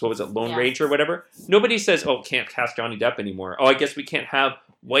box office. What was it, Lone Ranger or whatever? Nobody says, oh, can't cast Johnny Depp anymore. Oh, I guess we can't have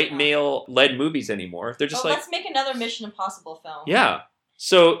white male led movies anymore. They're just like, let's make another Mission Impossible film. Yeah.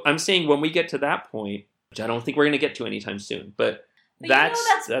 So I'm saying when we get to that point, which I don't think we're going to get to anytime soon, but that's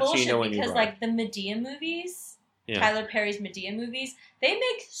bullshit, you know, when because like the Medea movies, Tyler Perry's Medea movies, they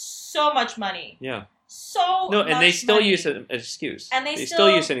make so much money. Yeah. so and they still use an excuse. And they still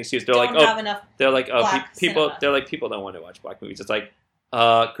use an excuse. They're like, people don't want to watch black movies. It's like,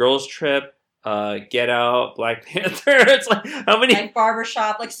 Girls Trip, Get Out, Black Panther. It's like, how many? Like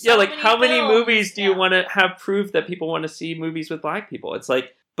Barbershop, like so many how many movies do you want to have proof that people want to see movies with black people? It's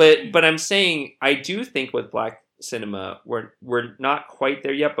like, but I'm saying, I do think with black cinema, we're not quite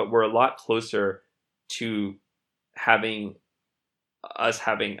there yet, but we're a lot closer to having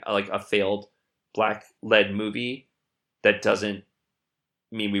like a failed black-led movie that doesn't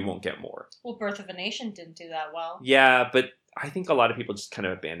mean we won't get more. Well, Birth of a Nation didn't do that well. Yeah, but I think a lot of people just kind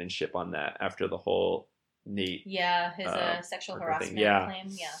of abandoned ship on that after the whole Nate. Yeah, his sexual harassment claim.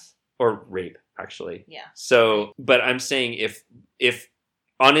 Yeah. Or rape, actually. Yeah. So, but I'm saying if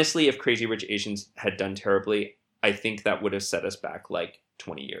honestly, if Crazy Rich Asians had done terribly, I think that would have set us back like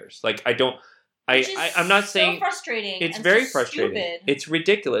 20 years. Like, I'm not saying frustrating. It's very frustrating. Stupid. It's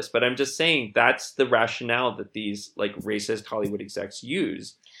ridiculous, but I'm just saying that's the rationale that these like racist Hollywood execs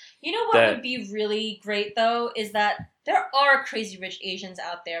use. You know what would be really great though is that there are Crazy Rich Asians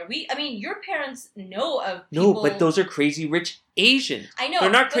out there. Your parents know of people... No, but those are Crazy Rich Asians. I know.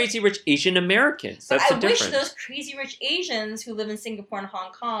 They're not Crazy Rich Asian Americans. That's the difference. I wish those Crazy Rich Asians who live in Singapore and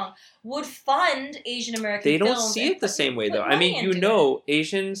Hong Kong would fund Asian American films. They don't see it the same way though.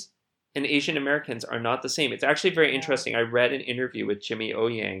 Asians and Asian Americans are not the same. It's actually very interesting. I read an interview with Jimmy O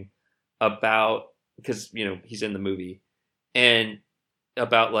Yang about, because, he's in the movie, and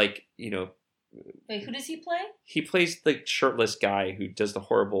about like, Wait, who does he play? He plays the shirtless guy who does the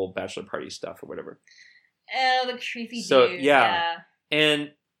horrible bachelor party stuff or whatever. Oh, the creepy dude. Yeah.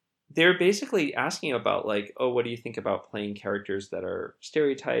 And they're basically asking about like, oh, what do you think about playing characters that are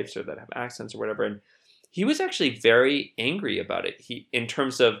stereotypes or that have accents or whatever? And he was actually very angry about it. In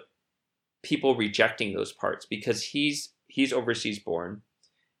terms of people rejecting those parts, because he's overseas born,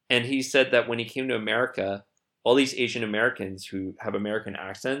 and he said that when he came to America, all these Asian Americans who have American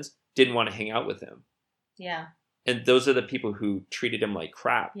accents didn't want to hang out with him. Yeah. And those are the people who treated him like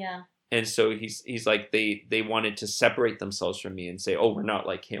crap. Yeah. And so he's like, they wanted to separate themselves from me and say, oh, we're not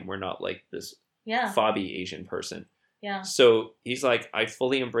like him, we're not like this fobby Asian person. Yeah. So he's like, I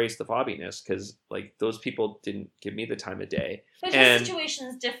fully embrace the fobbiness because like those people didn't give me the time of day. But your situation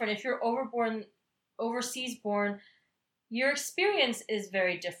is different. If you're overseas born, your experience is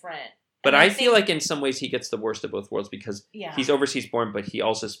very different. But I feel like in some ways he gets the worst of both worlds because he's overseas born, but he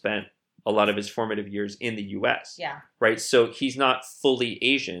also spent a lot of his formative years in the U.S. Yeah. Right? So he's not fully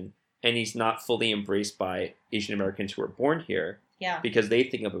Asian, and he's not fully embraced by Asian Americans who are born here. Yeah. Because they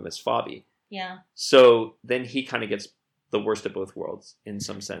think of him as fobby. Yeah. So then he kind of gets the worst of both worlds in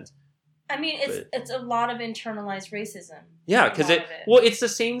some sense. I mean, it's a lot of internalized racism. Yeah, because it's the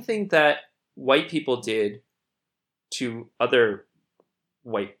same thing that white people did to other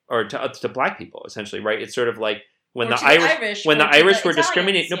white or to black people, essentially, right? It's sort of like when the Irish were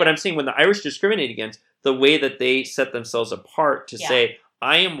discriminated. No, but I'm saying when the Irish discriminated against, the way that they set themselves apart to say,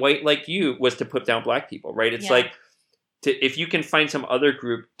 I am white like you, was to put down black people, right? It's like, if you can find some other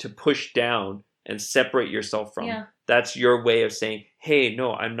group to push down and separate yourself from, that's your way of saying, hey,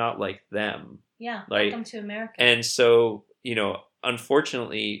 no, I'm not like them. Yeah, welcome to America. And so,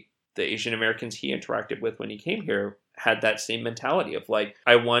 unfortunately, the Asian Americans he interacted with when he came here had that same mentality of like,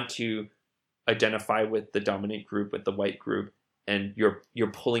 I want to identify with the dominant group, with the white group, and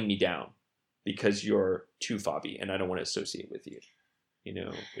you're pulling me down because you're too fobby and I don't want to associate with you.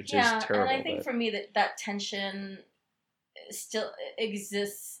 Which is terrible. And I think for me that tension still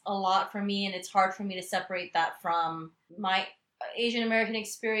exists a lot for me, and it's hard for me to separate that from my Asian American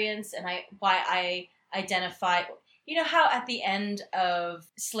experience and why I identify. You know how at the end of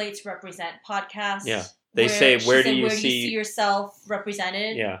Slate's Represent podcast, they say, where do you see yourself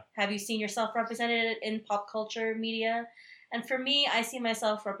represented? Yeah. Have you seen yourself represented in pop culture media? And for me, I see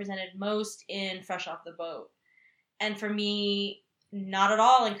myself represented most in Fresh Off the Boat. And for me, not at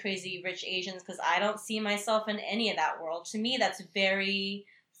all in Crazy Rich Asians, because I don't see myself in any of that world. To me, that's very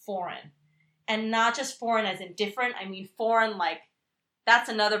foreign. And not just foreign as in different. I mean foreign like that's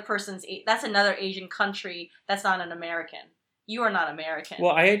another Asian country that's not an American. You are not American.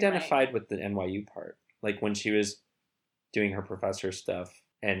 Well, I identified with the NYU part. Like when she was doing her professor stuff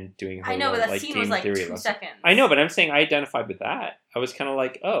and doing her but that scene was like 2 seconds. I know, but I'm saying I identified with that. I was kind of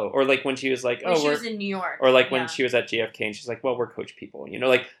like, oh. Or like when she was like, she was in New York. Or like when she was at JFK and she's like, well, we're coach people.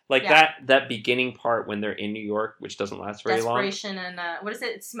 That beginning part when they're in New York, which doesn't last very long. Desperation and, what is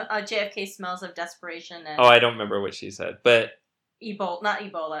it? JFK smells of desperation. And I don't remember what she said, but...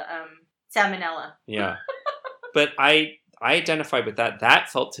 Salmonella. Yeah. But I identified with that. That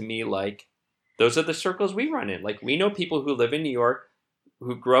felt to me like, those are the circles we run in. Like, we know people who live in New York,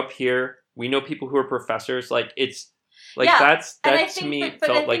 who grew up here, We know people who are professors. Like, it's like that to me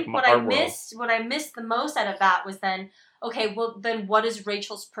felt like our world. What I missed the most out of that was then, okay, well then what is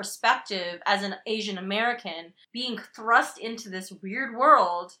Rachel's perspective as an Asian American being thrust into this weird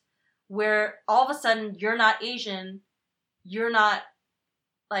world where all of a sudden you're not Asian, you're not,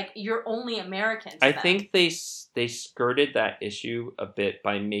 like, you're only American to them. Think they skirted that issue a bit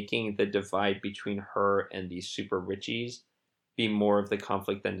by making the divide between her and these super richies be more of the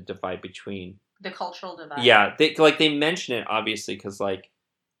conflict than the divide between... The cultural divide. Yeah, they mention it, obviously, because, like,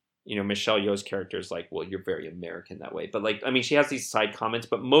 you know, Michelle Yeoh's character is like, well, you're very American that way. But, like, I mean, she has these side comments,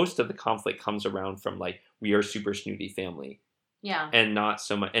 but most of the conflict comes around from, like, we are a super snooty family. Yeah. And not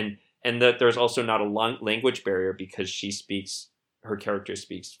so much... And that there's also not a language barrier because her character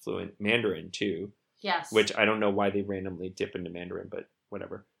speaks fluent Mandarin, too. Yes. Which I don't know why they randomly dip into Mandarin, but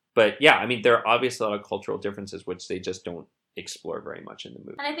whatever. But, yeah, I mean, there are obviously a lot of cultural differences, which they just don't explore very much in the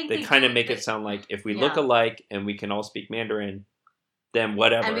movie. And I think they kind of make it sound like if we look alike and we can all speak Mandarin, then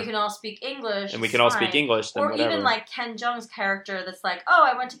whatever. And we can all speak English. And we can all speak English, then whatever. Or even like Ken Jeong's character that's like, oh,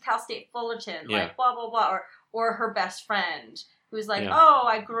 I went to Cal State Fullerton, like blah, blah, blah. Or her best friend who's like, oh,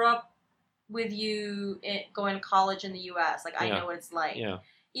 I grew up with you going to college in the U.S. Like, I know what it's like. Yeah.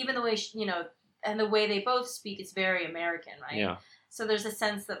 Even the way, and the way they both speak is very American, right? Yeah. So there's a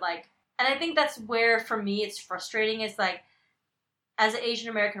sense that, like, and I think that's where, for me, it's frustrating is, like, as an Asian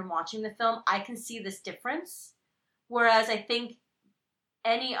American watching the film, I can see this difference. Whereas I think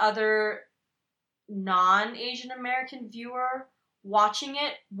any other non-Asian American viewer watching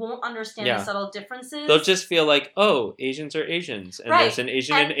it won't understand the subtle differences. They'll just feel like, oh, Asians are Asians. And there's an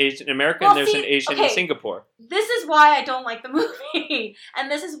Asian in America and there's an Asian in Singapore. This is why I don't like the movie.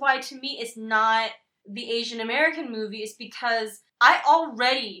 And this is why, to me, it's not the Asian American movie. It's because I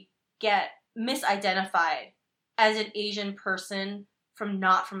already get misidentified as an Asian person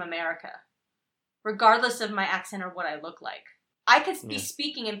not from America, regardless of my accent or what I look like. I could be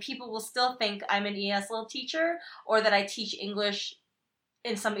speaking and people will still think I'm an ESL teacher or that I teach English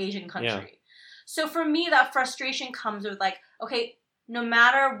in some Asian country. Yeah. So for me, that frustration comes with, like, okay, no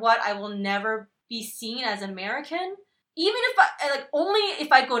matter what, I will never be seen as American. Even if only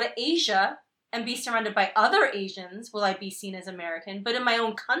if I go to Asia and be surrounded by other Asians will I be seen as American. But in my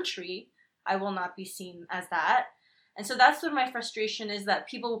own country, I will not be seen as that. And so that's what my frustration is, that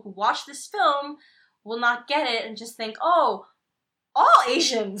people who watch this film will not get it and just think, oh, all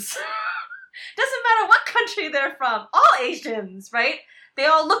Asians. Doesn't matter what country they're from. All Asians, right? They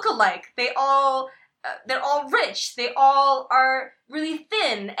all look alike. They're all rich. They all are really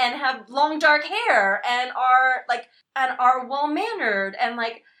thin and have long dark hair and are well-mannered. And,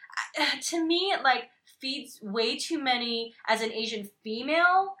 like, to me, it, like, feeds way too many, as an Asian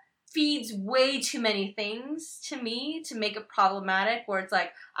female, feeds way too many things to me to make it problematic, where it's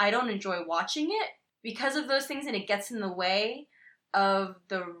like, I don't enjoy watching it because of those things and it gets in the way of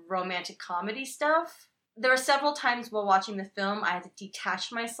the romantic comedy stuff. There were several times while watching the film I had to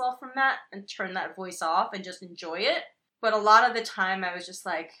detach myself from that and turn that voice off and just enjoy it. But a lot of the time I was just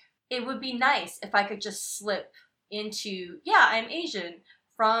like, it would be nice if I could just slip into, I'm Asian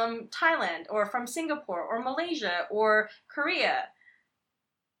from Thailand or from Singapore or Malaysia or Korea.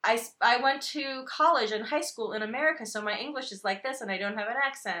 I went to college and high school in America, so my English is like this and I don't have an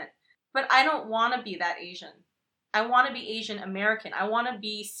accent. But I don't want to be that Asian. I want to be Asian American. I want to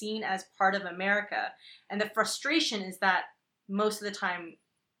be seen as part of America. And the frustration is that most of the time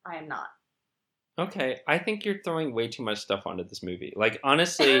I am not. Okay, I think you're throwing way too much stuff onto this movie. Like,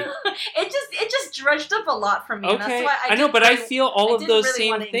 honestly... it just drudged up a lot for me. Okay, and that's why I know, but I feel all of those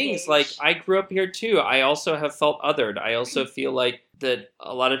same things. Like, I grew up here too. I also have felt othered. I also feel like that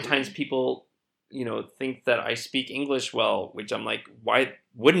a lot of times people, think that I speak English well, which I'm like, why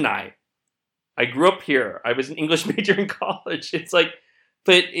wouldn't I? I grew up here. I was an English major in college. It's like,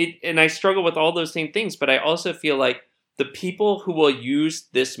 and I struggle with all those same things, but I also feel like the people who will use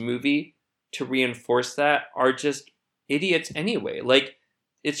this movie to reinforce that are just idiots anyway. Like,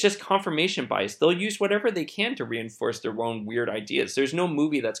 it's just confirmation bias. They'll use whatever they can to reinforce their own weird ideas. There's no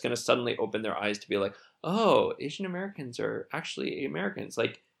movie that's going to suddenly open their eyes to be like, oh, Asian Americans are actually Americans.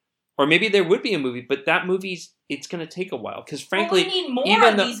 Like, or maybe there would be a movie, but that movie's, it's going to take a while. Because frankly, we need more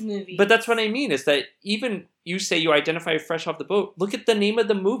of these movies. But that's what I mean, is that even you say you identify Fresh Off the Boat, look at the name of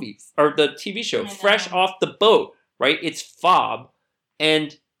the movie, or the TV show, Fresh Off the Boat, right? It's Fob,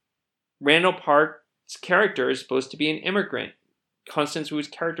 and Randall Park's character is supposed to be an immigrant. Constance Wu's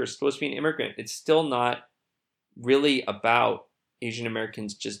character is supposed to be an immigrant. It's still not really about Asian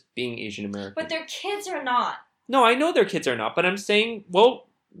Americans just being Asian American. But their kids are not. No, I know their kids are not, but I'm saying, well,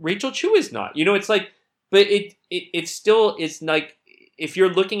 Rachel Chu is not. It's like, but it still is like, if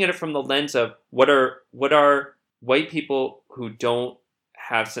you're looking at it from the lens of what are white people who don't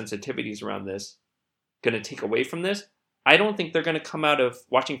have sensitivities around this going to take away from this, I don't think they're going to come out of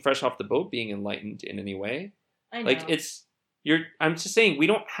watching Fresh Off the Boat being enlightened in any way. I know. I'm just saying,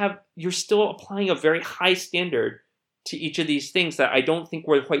 you're still applying a very high standard to each of these things that I don't think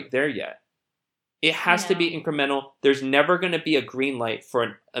we're quite there yet. It has to be incremental. There's never going to be a green light for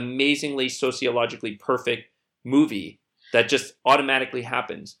an amazingly sociologically perfect movie that just automatically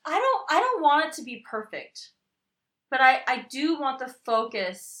happens. I don't want it to be perfect, but I do want the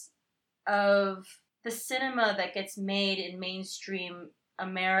focus of the cinema that gets made in mainstream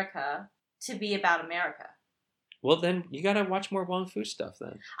America to be about America. Well, then you gotta watch more Wong Fu stuff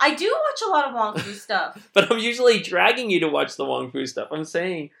then. I do watch a lot of Wong Fu stuff. But I'm usually dragging you to watch the Wong Fu stuff. I'm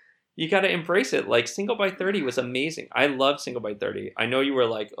saying you gotta embrace it. Like, Single by 30 was amazing. I love Single by 30. I know you were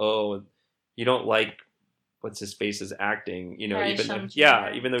like, oh, you don't like what's his face's acting, you know, even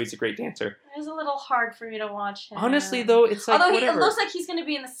though he's a great dancer. It was a little hard for me to watch him. Honestly, though, it's like, although whatever. It looks like he's going to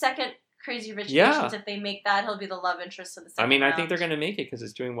be in the second Crazy Rich Asians. If they make that, he'll be the love interest of the second round. I think they're going to make it because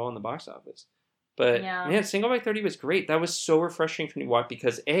it's doing well in the box office. But, man, Single by 30 was great. That was so refreshing for me to watch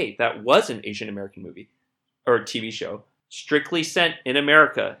because, A, that was an Asian American movie or TV show. Strictly set in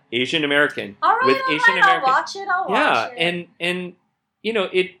America, Asian American. All right, with Asian American. I'll watch it. I'll watch it. And you know,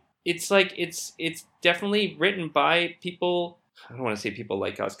 it's like it's definitely written by people. I don't want to say people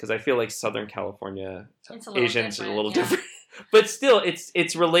like us because I feel like Southern California Asians are a little different. But still, it's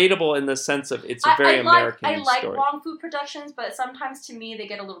relatable in the sense of it's a very American story. I like Wong Fu productions, but sometimes to me they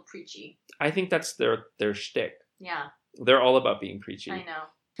get a little preachy. I think that's their shtick. Yeah. They're all about being preachy. I know.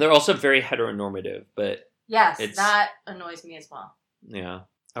 They're also very heteronormative, but yes, that annoys me as well. Yeah.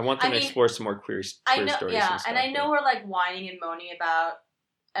 I want them to explore some more queer stories. Yeah, and I know we're like whining and moaning about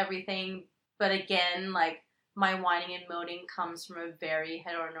everything, but again, like my whining and moaning comes from a very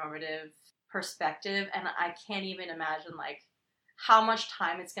heteronormative perspective, and I can't even imagine like how much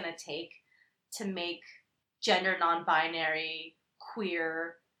time it's going to take to make gender non-binary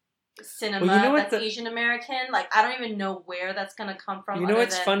queer cinema that's Asian American. Like, I don't even know where that's going to come from. You know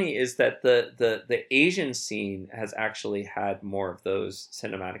what's funny is that the Asian scene has actually had more of those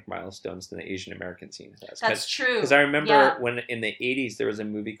cinematic milestones than the Asian American scene has. That's true. Because I remember when in the 80s there was a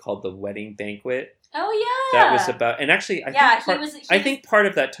movie called The Wedding Banquet. Oh yeah. That was about, and actually I think part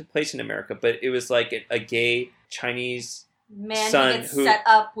of that took place in America, but it was like a gay Chinese son who gets set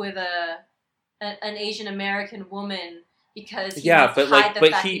up with an Asian American woman. Because he he has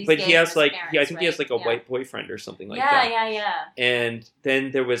like I think he has like a white boyfriend or something like that. Yeah. And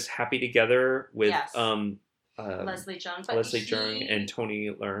then there was Happy Together with Leslie Cheung and Tony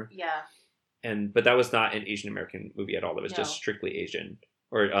Leung. Yeah. But that was not an Asian American movie at all. It was just strictly Asian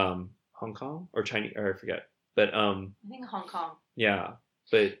or Hong Kong or Chinese, or I forget. But I think Hong Kong. Yeah,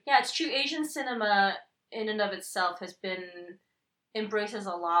 but it's true. Asian cinema in and of itself embraces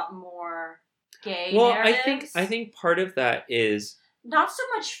a lot more gay narratives. I think part of that is not so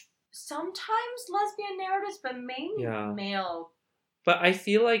much sometimes lesbian narratives, but mainly male. But I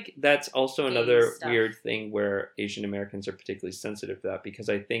feel like that's also another weird thing where Asian Americans are particularly sensitive to that, because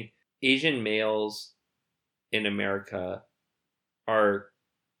I think Asian males in America are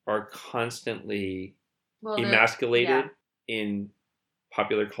constantly emasculated in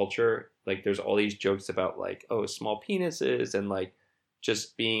popular culture. Like, there's all these jokes about like, oh, small penises and like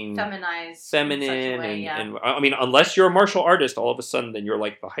just being feminine and I mean, unless you're a martial artist, all of a sudden then you're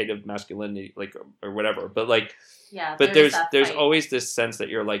like the height of masculinity, like, or whatever. But like, but there's always this sense that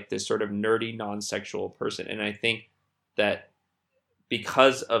you're like this sort of nerdy, non-sexual person, and I think that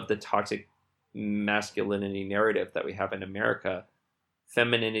because of the toxic masculinity narrative that we have in America,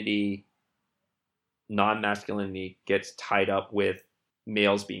 femininity, non-masculinity gets tied up with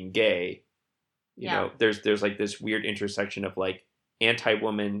males being gay. You know, there's like this weird intersection of like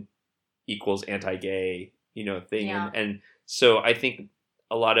anti-woman equals anti-gay, you know, thing. And so I think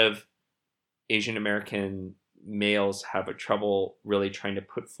a lot of Asian American males have a trouble really trying to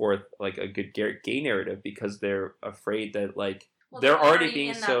put forth like a good gay narrative, because they're afraid that like they're already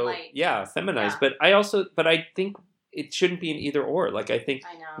being so feminized. But I think it shouldn't be an either or. Like, I think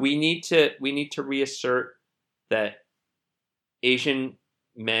we need to reassert that Asian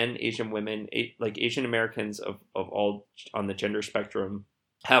men, Asian women, like Asian Americans of all on the gender spectrum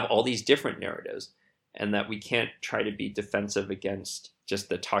have all these different narratives, and that we can't try to be defensive against just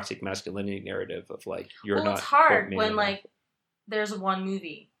the toxic masculinity narrative of like, you're not. It's hard when like there's one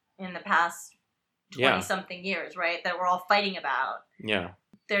movie in the past 20 something years, right, that we're all fighting about. Yeah.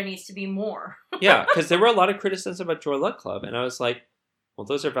 There needs to be more. Yeah, because there were a lot of criticism about Joy Luck Club, and I was like, well,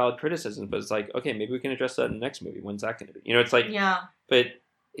 those are valid criticisms, but it's like, okay, maybe we can address that in the next movie. When's that going to be? You know, it's like, but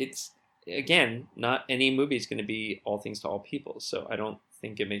it's, again, not any movie is going to be all things to all people. So I don't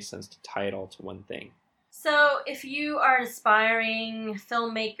think it makes sense to tie it all to one thing. So if you are an aspiring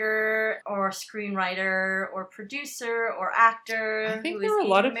filmmaker or screenwriter or producer or actor, I think there are a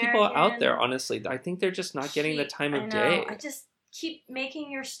lot of people out there, honestly. I think they're just not getting the time of day. I just keep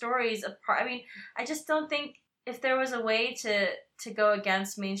making your stories apart. I mean, I just don't think if there was a way to go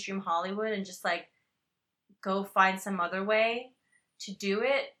against mainstream Hollywood and just like go find some other way to do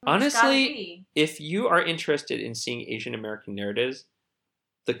it. Honestly, if you are interested in seeing Asian American narratives,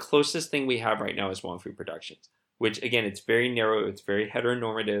 the closest thing we have right now is Wong Fu Productions, which, again, it's very narrow, it's very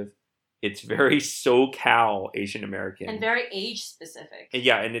heteronormative, it's very SoCal Asian American. And very age-specific.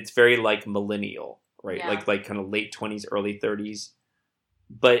 Yeah, and it's very, like, millennial, right? Yeah. Like kind of late 20s, early 30s.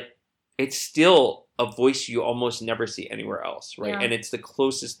 But it's still a voice you almost never see anywhere else, right? Yeah. And it's the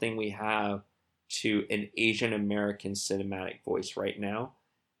closest thing we have to an Asian American cinematic voice right now.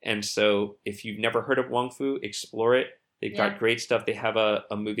 And so if you've never heard of Wong Fu, explore it. They've got great stuff. They have a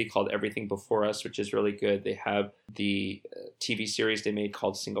movie called Everything Before Us, which is really good. They have the TV series they made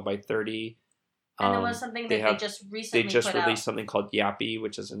called Single by 30. And there was something they just recently released something called Yappy,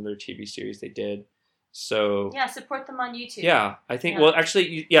 which is another TV series they did. So yeah, support them on YouTube. Yeah, I think, well,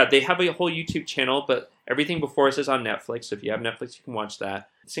 actually, yeah, they have a whole YouTube channel, but Everything Before Us is on Netflix. So if you have Netflix, you can watch that.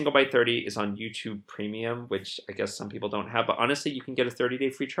 Single by 30 is on YouTube Premium, which I guess some people don't have. But honestly, you can get a 30-day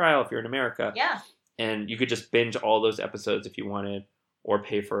free trial if you're in America. Yeah. And you could just binge all those episodes if you wanted, or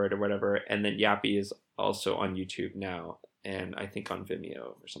pay for it or whatever. And then Yappy is also on YouTube now, and I think on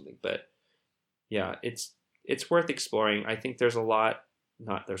Vimeo or something. But yeah, it's worth exploring. I think there's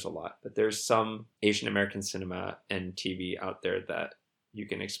some Asian American cinema and TV out there that you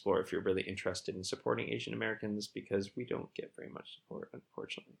can explore if you're really interested in supporting Asian Americans, because we don't get very much support,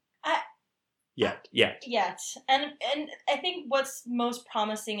 unfortunately. Yet. And I think what's most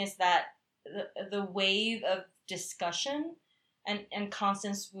promising is that the wave of discussion and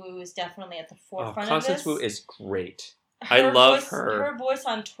Constance Wu is definitely at the forefront of this. Constance Wu is great. I love her. Her voice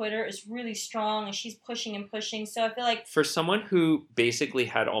on Twitter is really strong, and she's pushing and pushing. So I feel like for someone who basically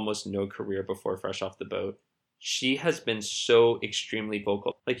had almost no career before Fresh Off the Boat, she has been so extremely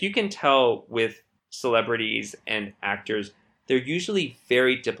vocal. Like, you can tell with celebrities and actors, they're usually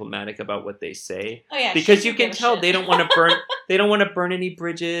very diplomatic about what they say. Oh yeah, because you can tell they don't want to burn. They don't want to burn any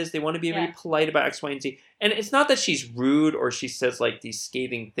bridges. They want to be very polite about X, Y, and Z. And it's not that she's rude or she says like these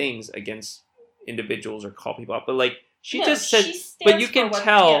scathing things against individuals or call people out, but like she just says. But you can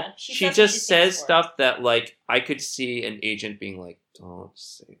tell she just says stuff that like I could see an agent being like, don't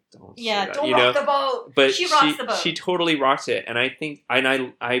say that. Don't rock the boat. But she rocks the boat. She totally rocks it, and I think,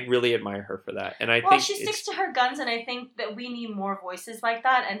 and I really admire her for that. And I think she sticks to her guns, and I think that we need more voices like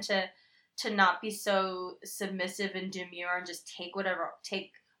that, and to not be so submissive and demure and just take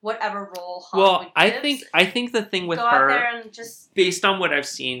whatever role Hollywood gives. I think the thing with her, out there and just, based on what I've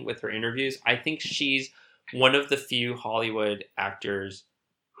seen with her interviews, I think she's one of the few Hollywood actors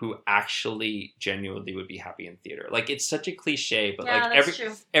who actually genuinely would be happy in theater. Like, it's such a cliche, but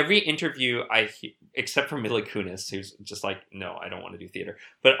every interview except for Mila Kunis, who's just like, no, I don't want to do theater.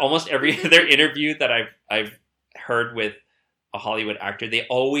 But almost every other interview that I've heard with a Hollywood actor, they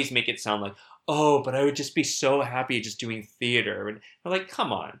always make it sound like, oh, but I would just be so happy just doing theater. And I'm like,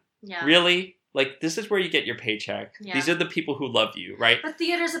 come on. Yeah. Really? Like, this is where you get your paycheck. Yeah. These are the people who love you, right? But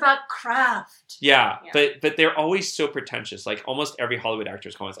theater's about craft. Yeah. But they're always so pretentious. Like, almost every Hollywood actor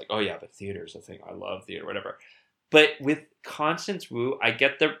is always like, oh yeah, but theater's a thing. I love theater, whatever. But with Constance Wu, I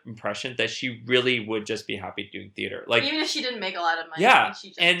get the impression that she really would just be happy doing theater. Like, even if she didn't make a lot of money, yeah,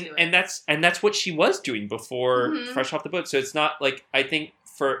 she'd just do it. And that's what she was doing before Fresh Off the Boat. So it's not like, I think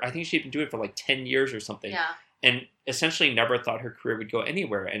she'd been doing it for like 10 years or something. Yeah. And essentially never thought her career would go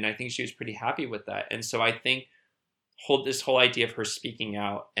anywhere. And I think she was pretty happy with that. And so I think this whole idea of her speaking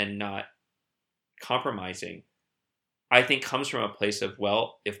out and not compromising, I think comes from a place of,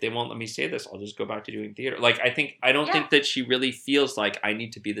 well, if they won't let me say this, I'll just go back to doing theater. Like, I don't think that she really feels like I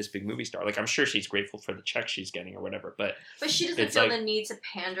need to be this big movie star. Like, I'm sure she's grateful for the check she's getting or whatever, but she doesn't feel the need to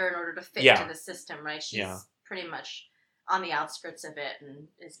pander in order to fit into the system, right? She's pretty much on the outskirts of it and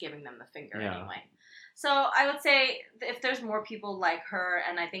is giving them the finger anyway. So I would say if there's more people like her,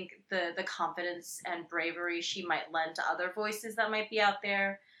 and I think the confidence and bravery she might lend to other voices that might be out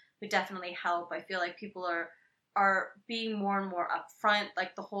there would definitely help. I feel like people are being more and more upfront,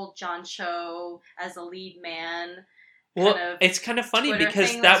 like the whole John Cho as a lead man. Well, it's kind of funny Twitter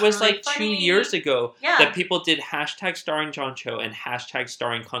because that was really like funny. 2 years ago that people did hashtag starring John Cho and hashtag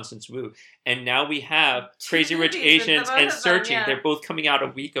starring Constance Wu. And now we have Crazy Rich Asians and Searching. Them, They're both coming out a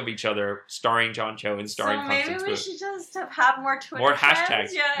week of each other, starring John Cho and starring Constance Wu. So maybe we should just have more Twitter More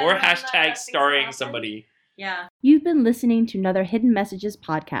hashtags. More hashtags starring somebody. Yeah. You've been listening to another Hidden Messages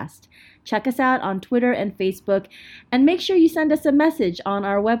podcast. Check us out on Twitter and Facebook, and make sure you send us a message on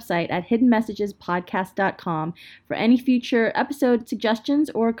our website at hiddenmessagespodcast.com for any future episode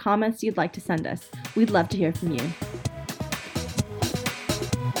suggestions or comments you'd like to send us. We'd love to hear from you.